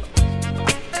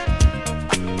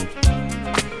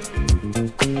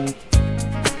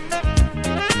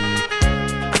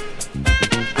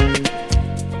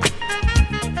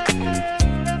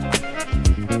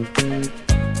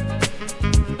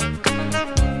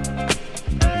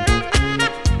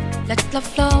 Let love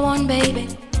flow on, baby.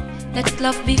 Let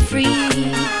love be free.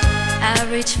 I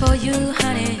reach for you,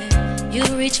 honey. You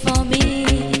reach for me.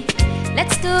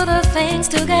 Let's do the things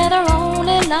together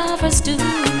only lovers do.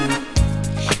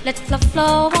 Let love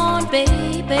flow on,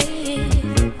 baby.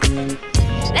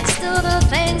 Let's do the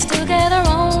things together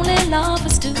only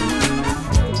lovers do.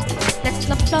 Let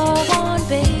love flow on,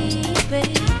 baby.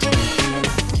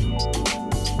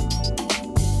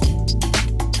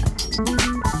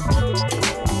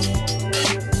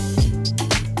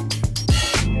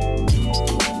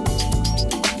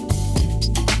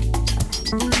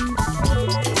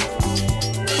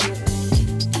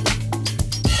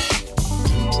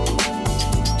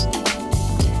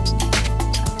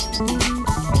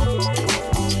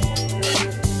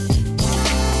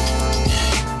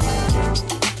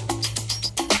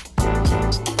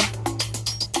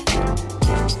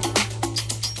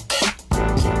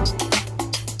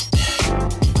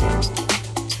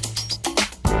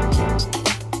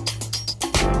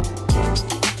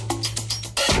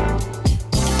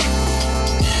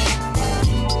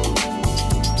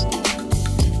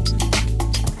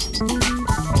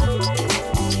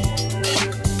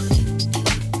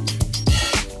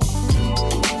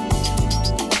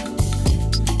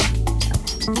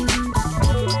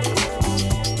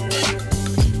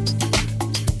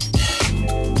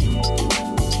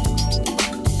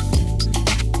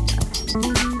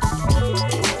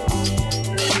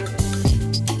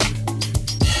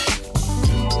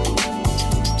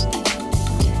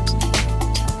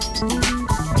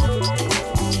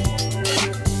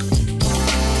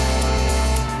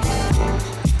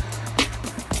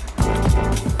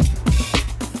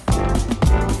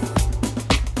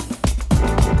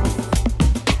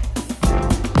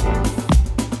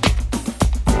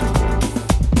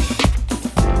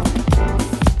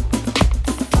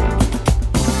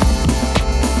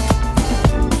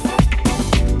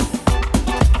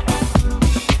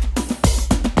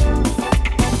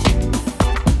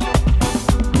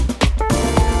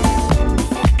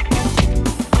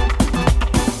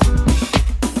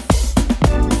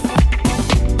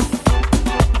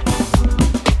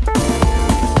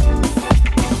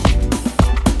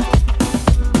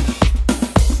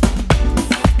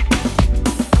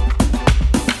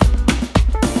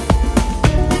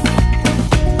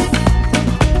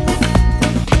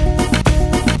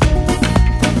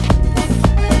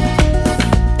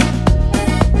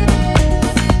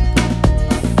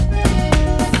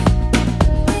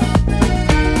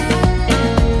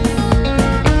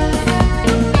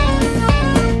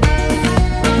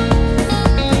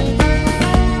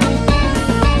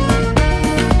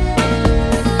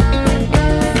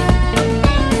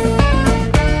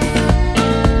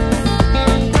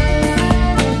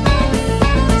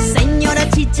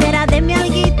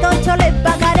 Yo le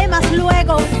pagaré más luego.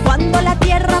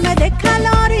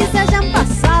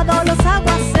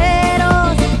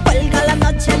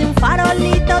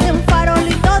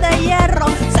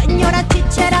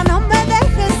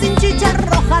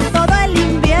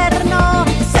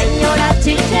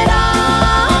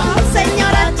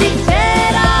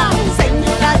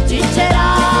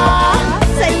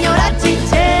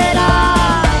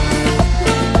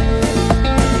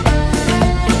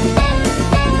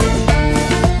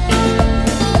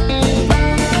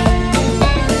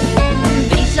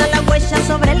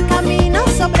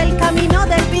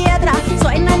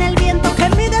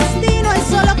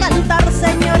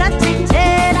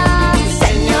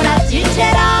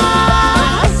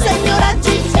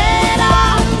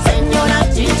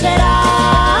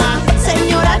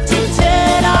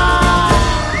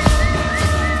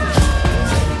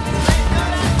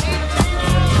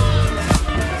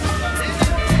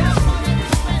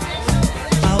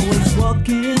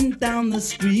 walking down the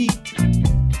street,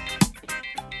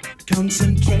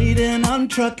 concentrating on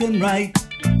trucking right.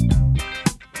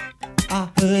 I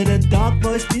heard a dark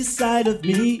voice beside of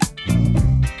me,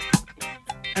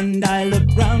 and I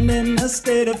looked round in a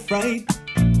state of fright.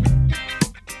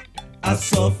 I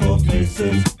saw four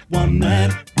faces, one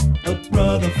man, a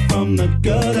brother from the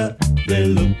gutter. They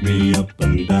looked me up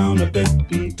and down a bit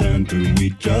and turned to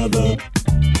each other.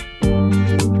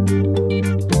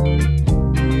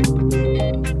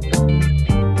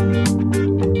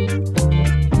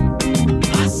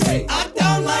 I say, I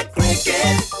don't like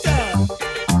cricket.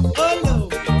 Oh no,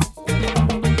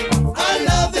 I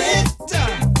love it.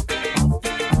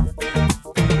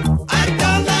 I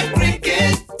don't like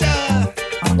cricket.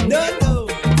 No, no,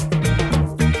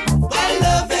 I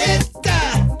love it.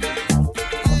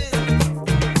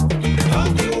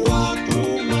 Don't you walk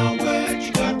through my words,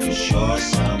 you got to show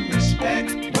some respect.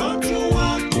 Don't you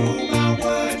walk through my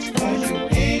words, 'cause you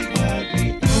ain't heard me.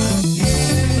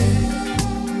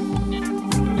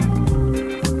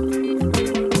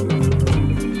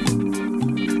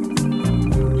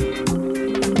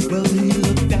 Well, he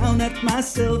looked down at my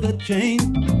silver chain.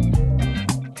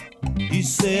 He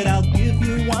said, I'll give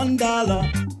you $1.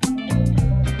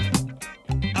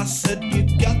 I said, you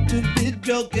got to be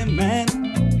joking, man.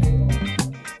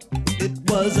 It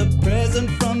was a present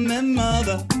from my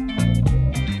mother.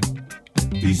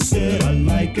 He said, I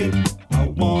like it, I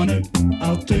want it,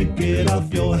 I'll take it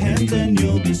off your hands and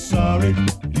you'll be sorry.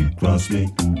 You cross me,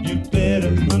 you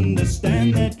better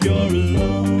understand that you're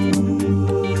alone.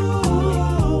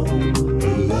 A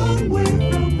long way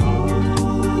from home.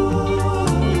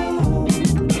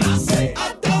 I say,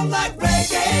 I don't like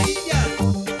reggae.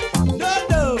 No,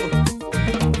 no,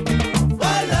 I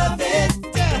love it.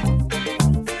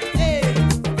 Hey,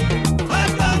 I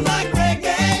don't like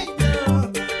reggae.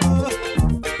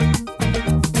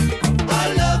 I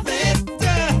love it.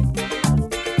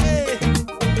 Hey,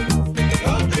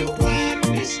 don't you grab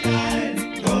me style,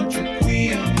 don't you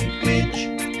queer me bitch,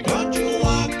 don't you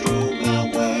walk through my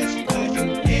words, 'cause you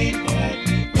ain't heard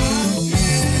me.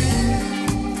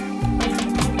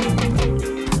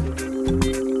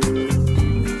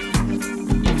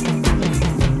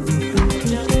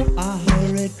 I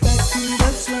hurried back to the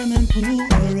swimming pool,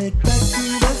 hurried back to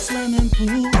the swimming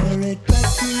pool, hurried back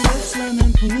to the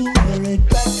swimming pool, hurried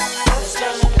back to the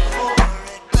swimming pool.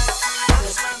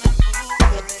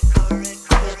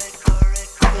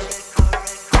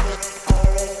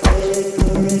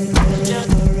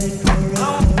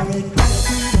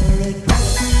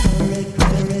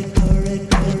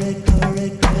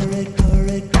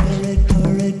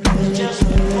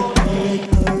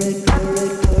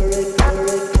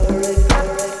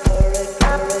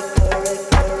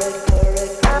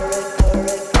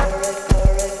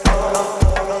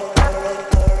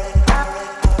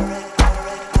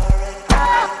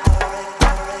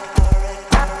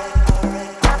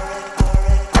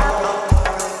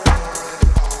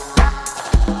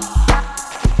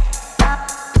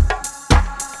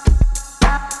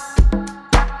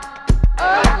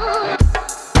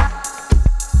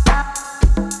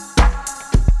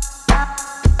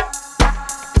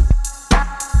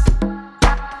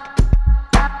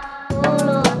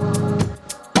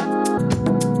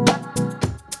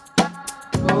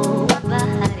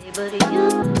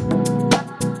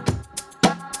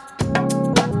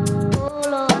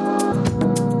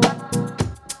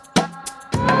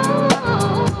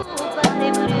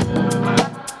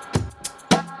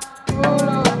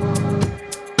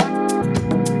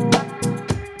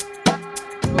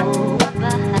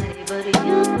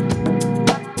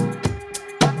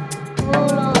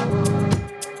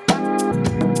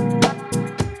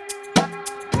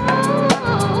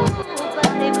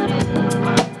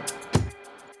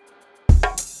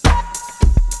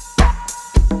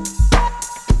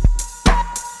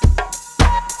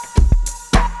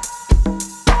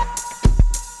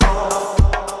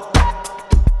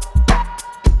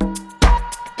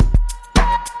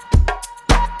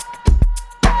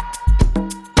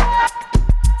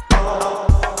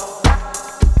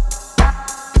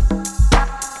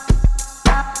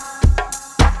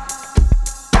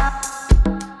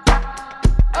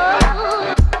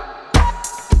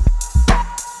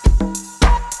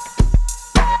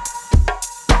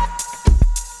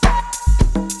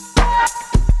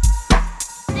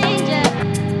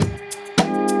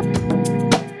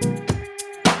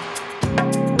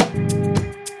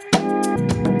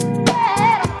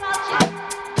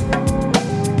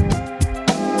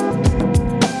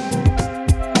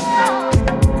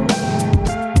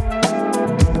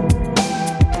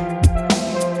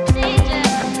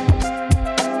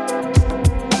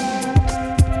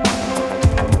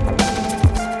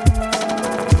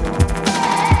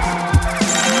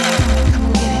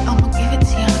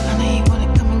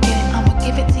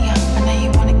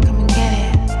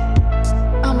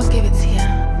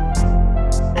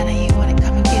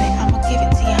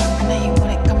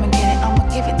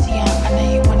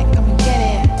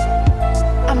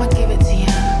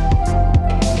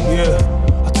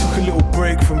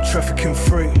 trafficking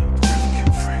free.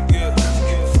 Yeah.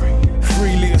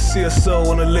 3 litre CSO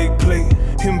on a lake plate.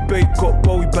 Him bait got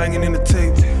Bowie banging in the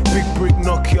tape. Big brick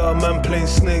Nokia, man playing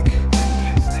Snake.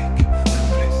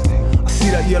 I see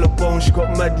that yellow bone, she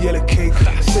got mad yellow cake.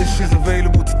 Says she's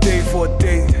available today for a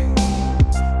date.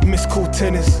 Miss cool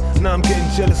tennis, now I'm getting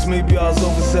jealous, maybe I was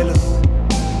overzealous.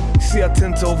 See, I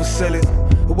tend to oversell it,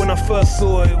 but when I first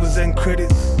saw it, it was end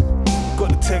credits. Got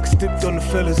the text dipped on the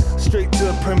fellas, straight to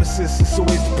the premises, it's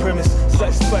always the premise.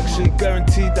 Satisfaction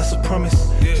guaranteed, that's a promise.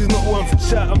 She's not one for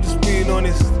chat, I'm just being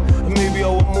honest. And maybe I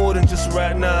want more than just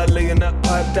right now. Laying that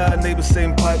pipe down, neighbors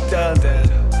saying pipe down.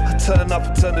 I turn up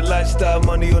and turn the lights down,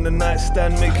 money on the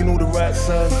nightstand, making all the right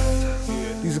sounds.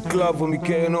 Use a glove when we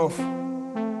getting off.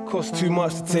 Costs too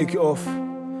much to take it off.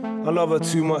 I love her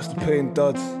too much to pay in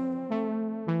duds.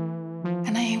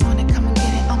 I know you wanna come and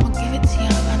get it, I'ma give it to you.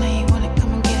 I know you wanna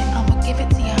come and get it, I'ma give it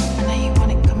to you. I know you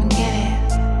wanna come and get it,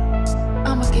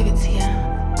 I'ma give it to you.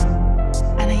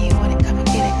 I know you wanna come and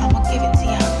get it, I'ma give it to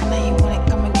you. I know you wanna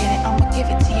come and get it, I'ma give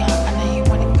it to you. I know you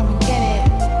wanna come and get it,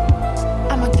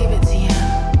 I'ma give it to you.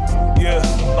 Yeah,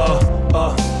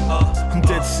 I'm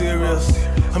dead serious.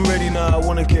 I'm ready now, I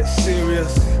wanna get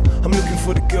serious. I'm looking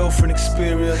for the girlfriend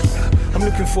experience. I'm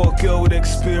looking for a girl with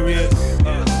experience.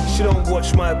 She don't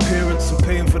watch my appearance. I'm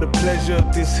paying for the pleasure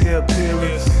of this here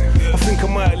appearance. I think I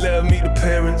might let her meet the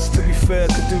parents. To be fair,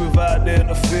 could do without their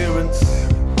interference.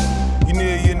 You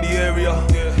near, you in the area?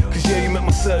 Cause yeah, you met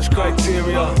my search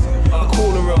criteria. I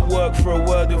call her at work for a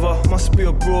word with her. Must be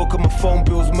abroad cause my phone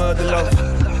bill's murder love.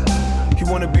 You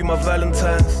wanna be my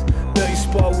Valentine's? Dirty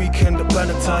spa weekend at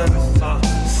Valentine's.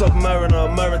 Submariner,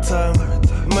 maritime.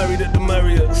 Married at the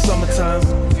Marriott, summertime.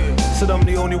 Said I'm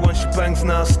the only one she bangs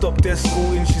now. Stopped their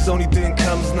schooling, she's only doing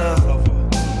cams now.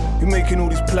 You're making all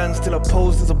these plans till I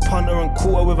posed as a punter and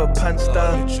caught her with her pants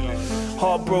down.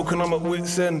 Heartbroken, I'm at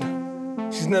wit's end.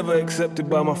 She's never accepted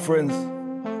by my friends.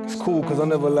 It's cool cause I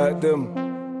never liked them.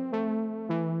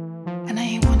 I know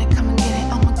you wanna come and get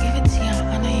it, I'ma give it to you.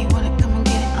 I know you wanna come and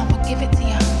get it, I'ma give it to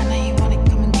you. I know you wanna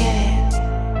come and get it,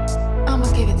 I'ma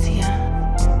give it to you.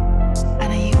 I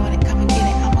know you wanna come and get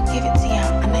it, I'ma give it to you.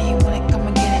 I know you wanna come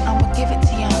and get it, I'ma give it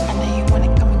to you. I know you wanna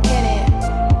come and get it,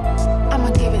 I'ma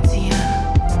give it to you.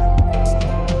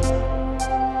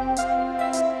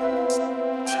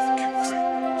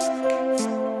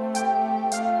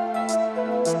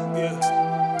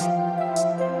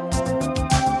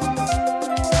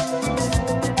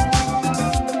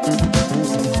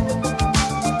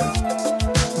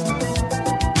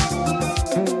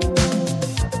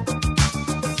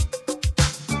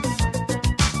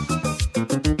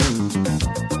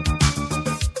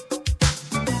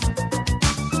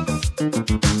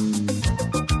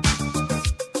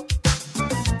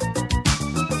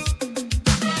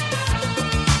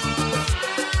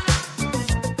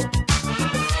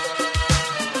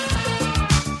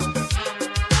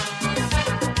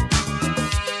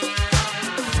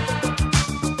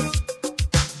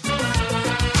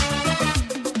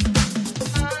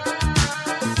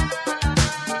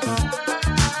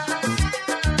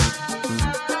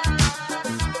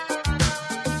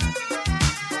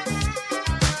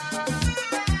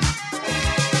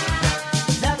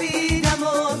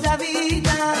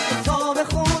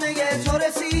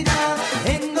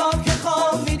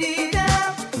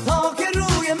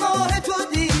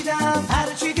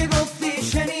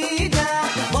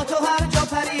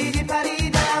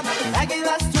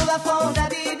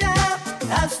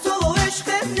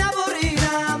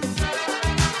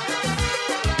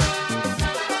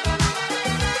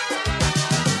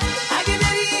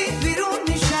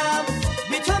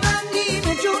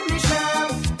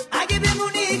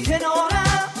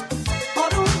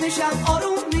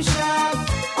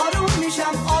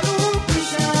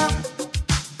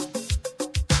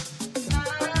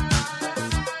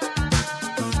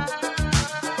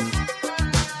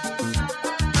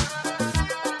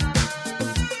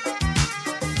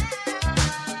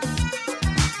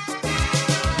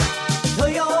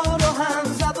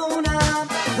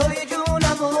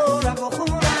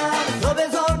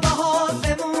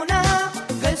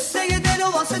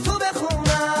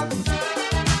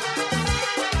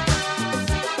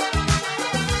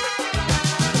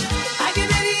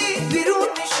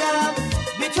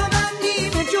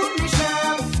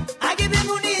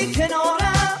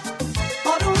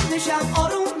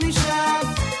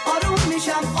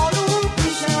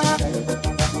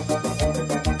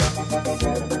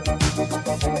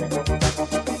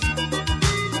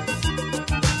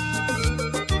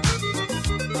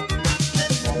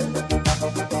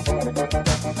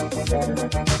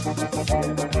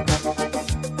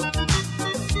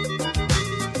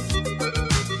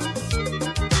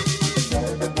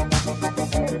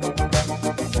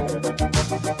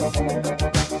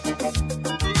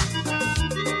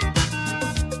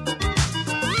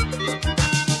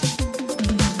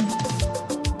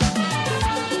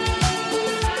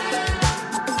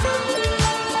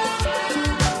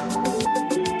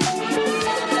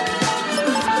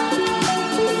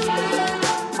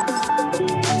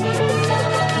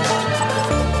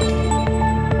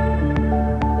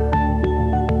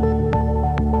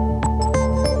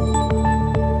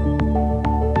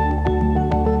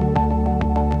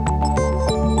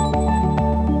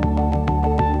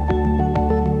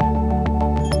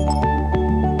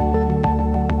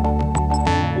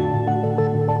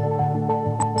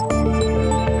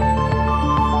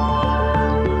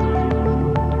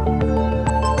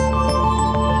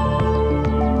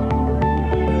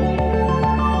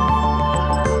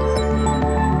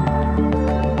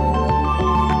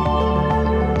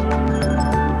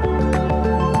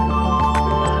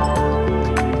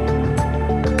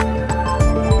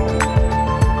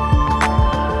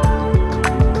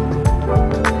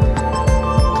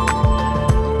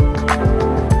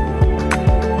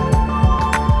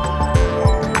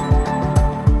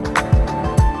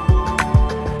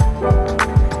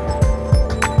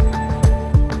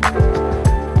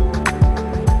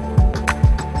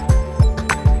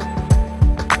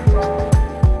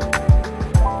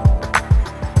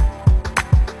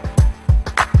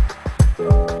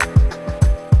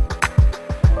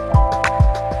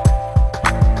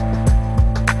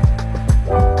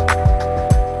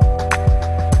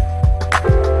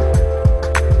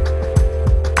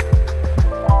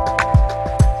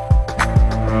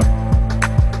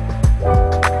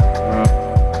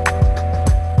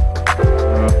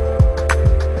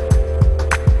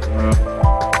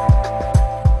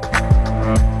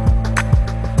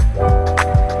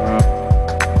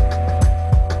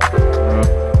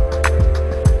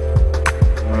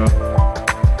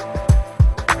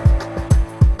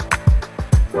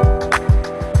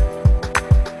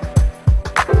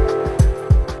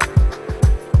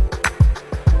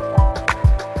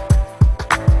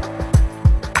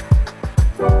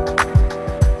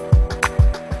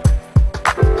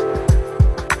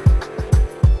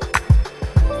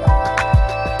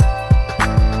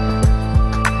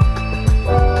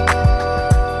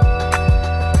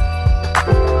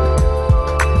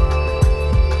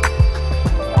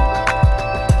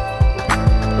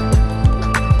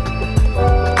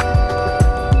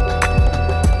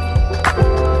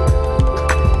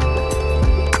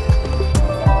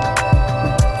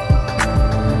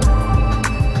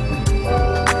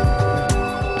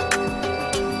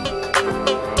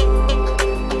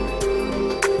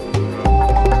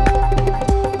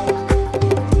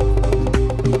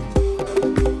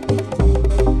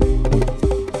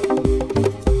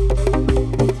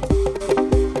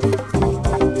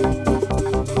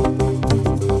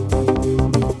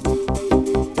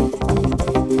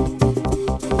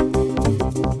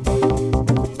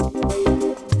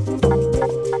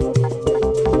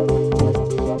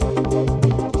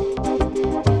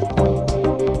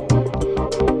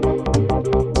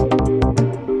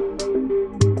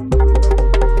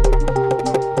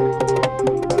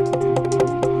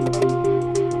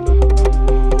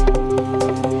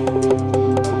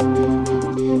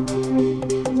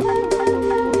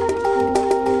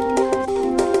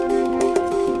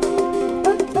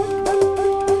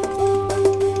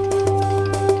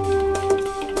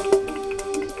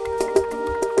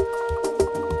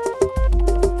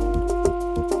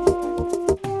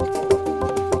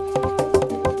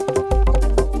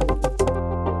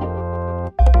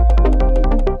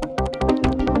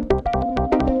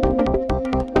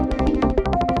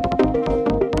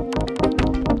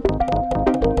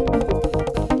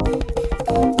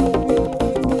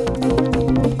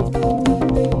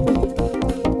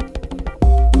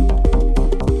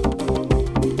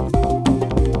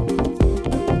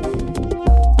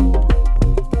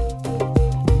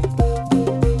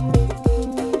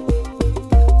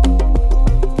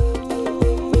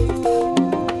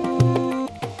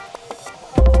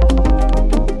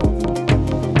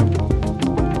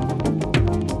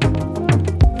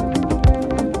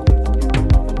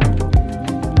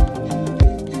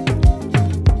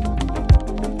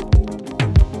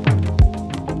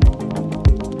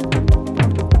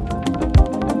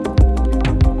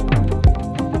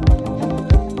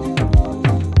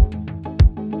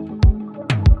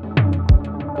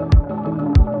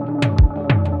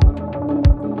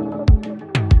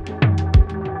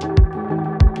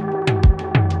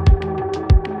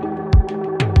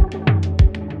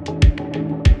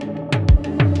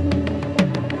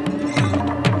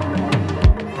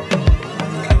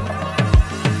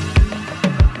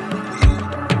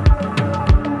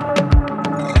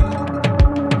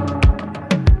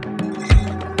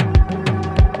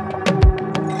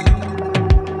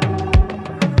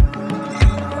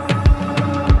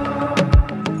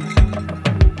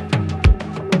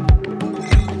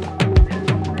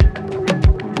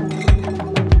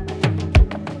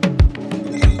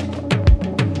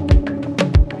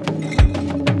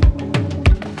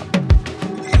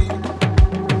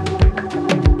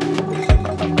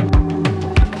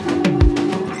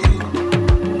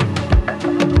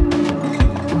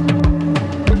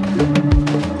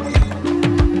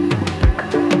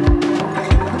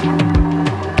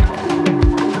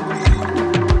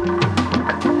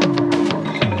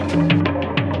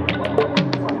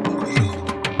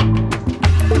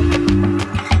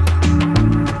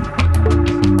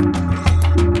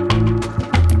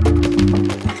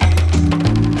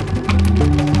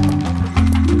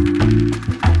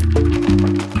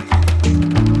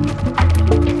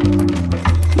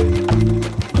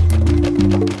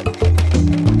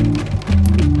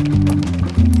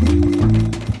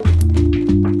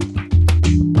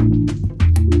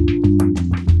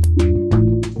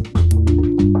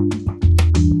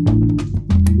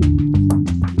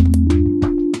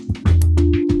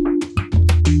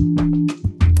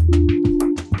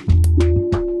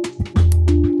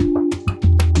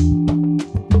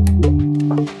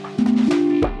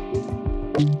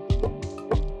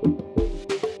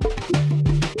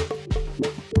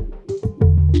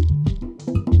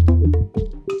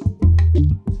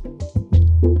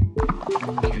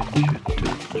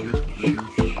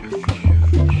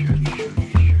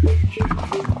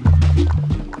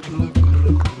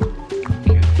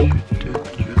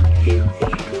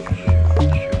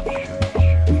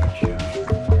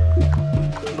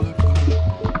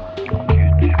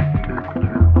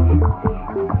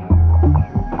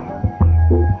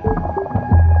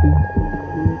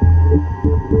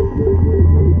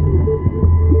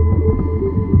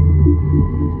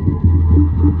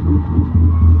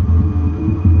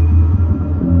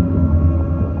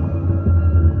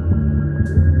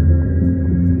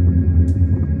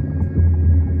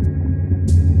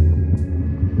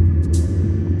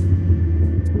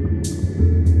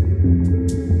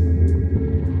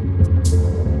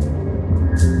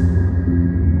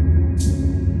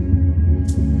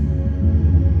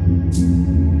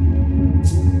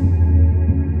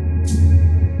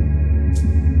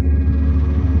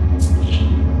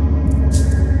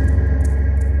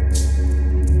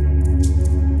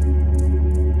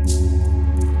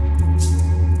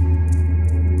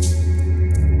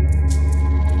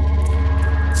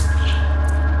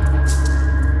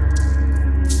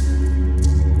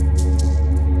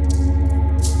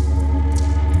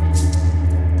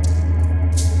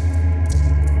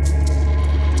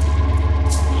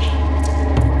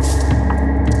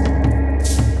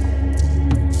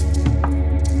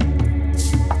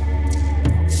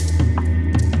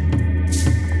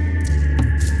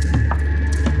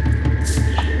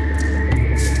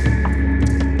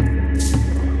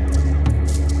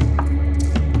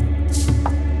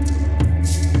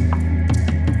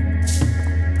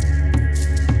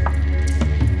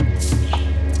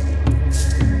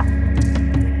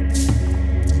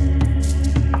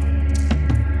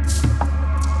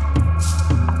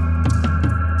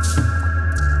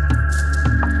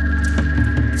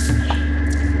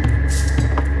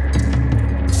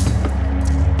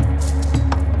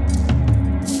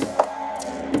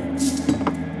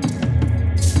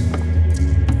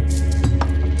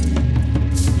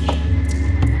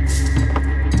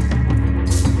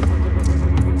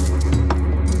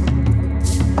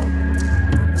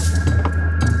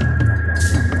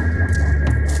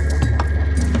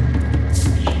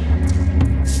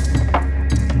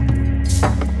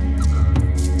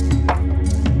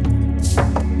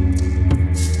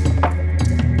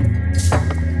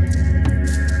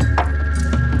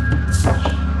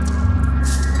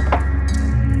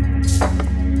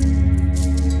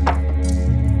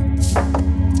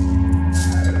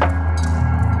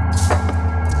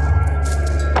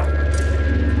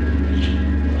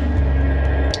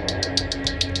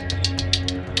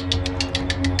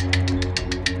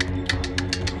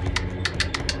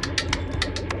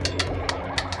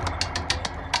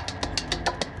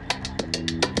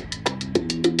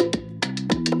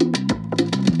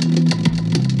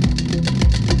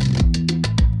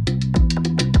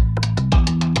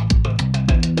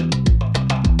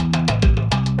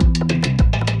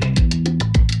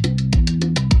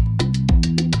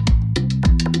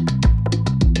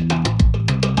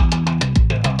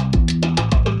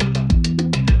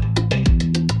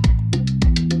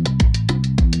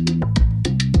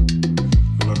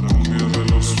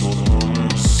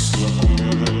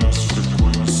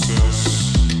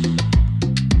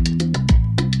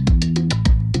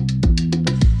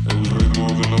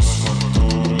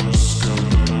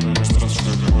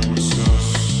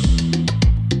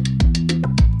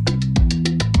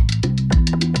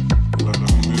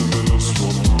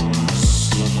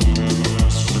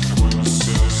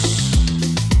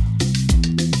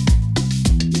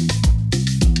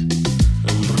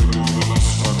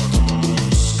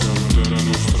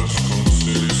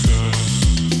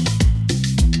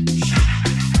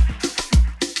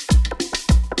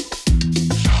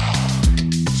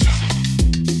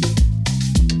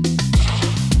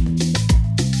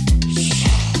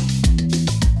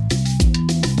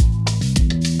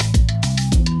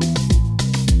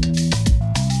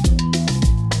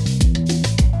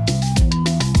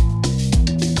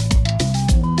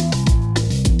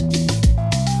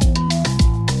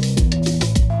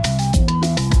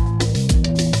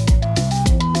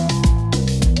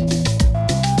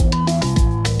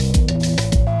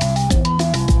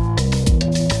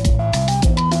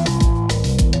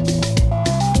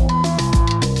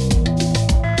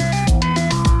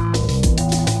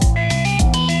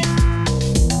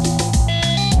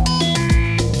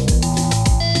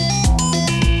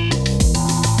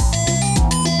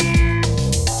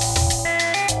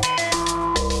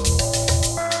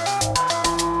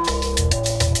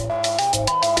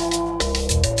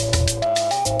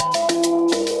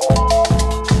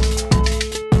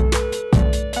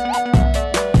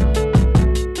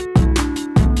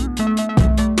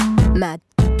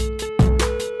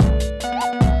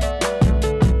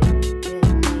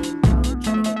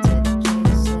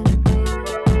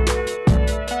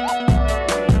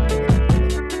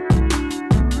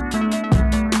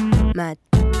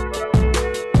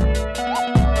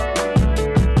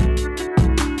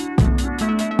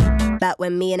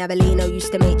 me and Abelino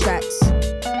used to make tracks.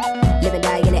 Live and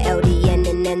die in the LDN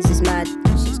and ends is mad.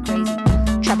 She's crazy.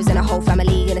 Trappers and a whole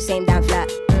family in the same damn flat.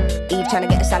 Eve trying to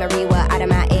get a salary while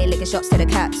Adam out here licking shots to the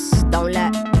cats. Don't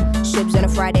let Shibs on a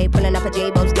Friday pulling up a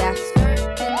J-Bo's gaff.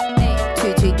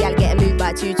 2-2 gal getting moved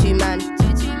by 2-2 man.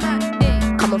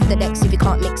 Come off the decks if you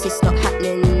can't mix, it's not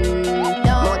happening.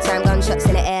 More time gunshots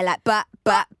in the air like bat,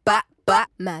 bat, bat, bat.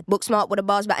 Mad. Book smart with the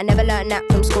bars, but I never learned that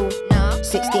from school.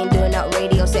 16 doing that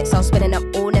radio sets, I was spinning up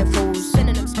all them fools.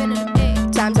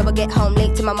 Times I would get home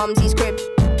late to my mumsy's crib.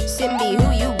 Simbi,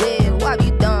 who you with? What have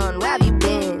you done? Where have you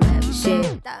been?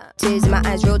 Shit. Tears in my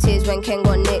eyes, real tears when Ken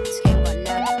got nicked.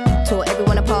 Tore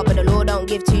everyone apart, but the law don't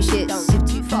give two shits.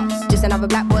 Just another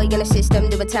black boy in the system,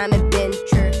 doing time and bin.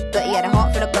 But he had a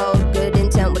heart for the gold, good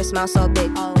intent with a smile so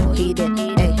big. He did,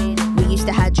 hey. We used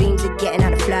to have dreams of getting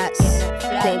out of flats.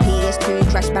 Playing PS2,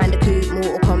 Crash Bandicoot,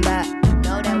 Mortal Kombat.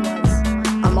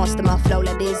 I master my flow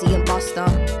like Dizzy and Buster.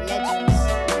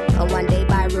 And one day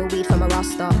buy real weed from a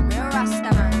Rasta.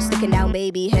 Sticking down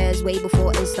baby hairs way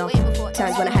before Insta.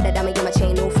 Times when I had a dummy in my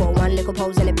chain, all for one little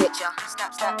pose in a picture.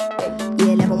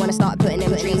 Yeah, 11 when I started putting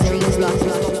them trees in his lost.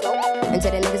 And to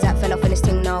the niggas that fell off in this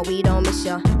thing, nah, we don't miss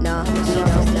ya. Nah, we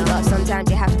don't. But sometimes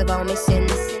you have to go missing.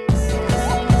 Either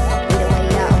way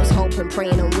that I was hoping,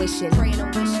 praying and wishing.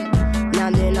 Now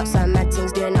I'm doing up some mad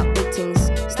things, doing up big things.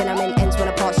 Still I'm in ends when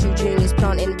I pass through juniors,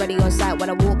 planting ready on sight. When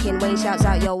I walk in, Wayne shouts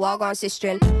out, yo, I'll go on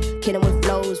sistering. Killing with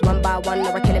flows, one by one,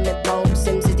 or I kill him with bows.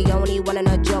 Sims is the only one in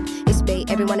her job. It's bait,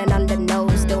 everyone in under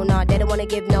knows. Still not, they don't wanna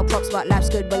give no props, but life's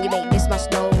good when you make this much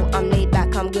dough. I'm laid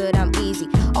back, I'm good, I'm easy.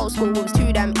 Old school was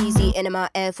too damn easy. In my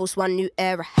Air Force One, new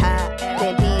era hat.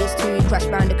 Then PS2, Crash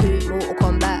Bandicoot, Mortal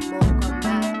Kombat.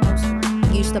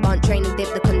 Used to bunt training,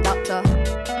 dip the conductor.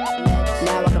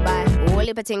 Now I can buy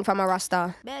all the ting from a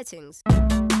Rasta. Bare things.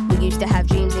 We used to have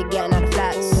dreams of getting out of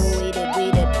flats. Ooh, we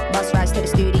did. Bus rides to the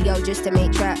studio just to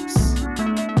make tracks.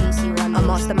 I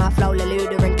master my flow,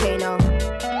 Leluda and Kano.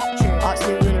 Arts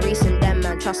doing recent, them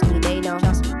man, trust me, they know.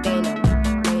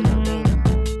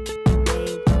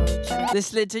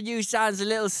 Listening to you sounds a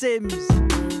little Sims.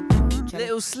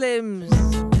 Little Slims.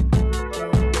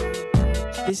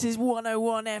 This is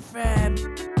 101 FM.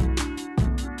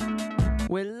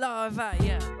 We're live at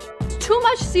ya. Too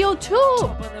much CO2.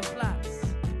 Top of the flats.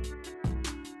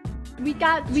 We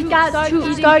got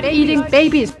to start eating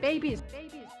babies.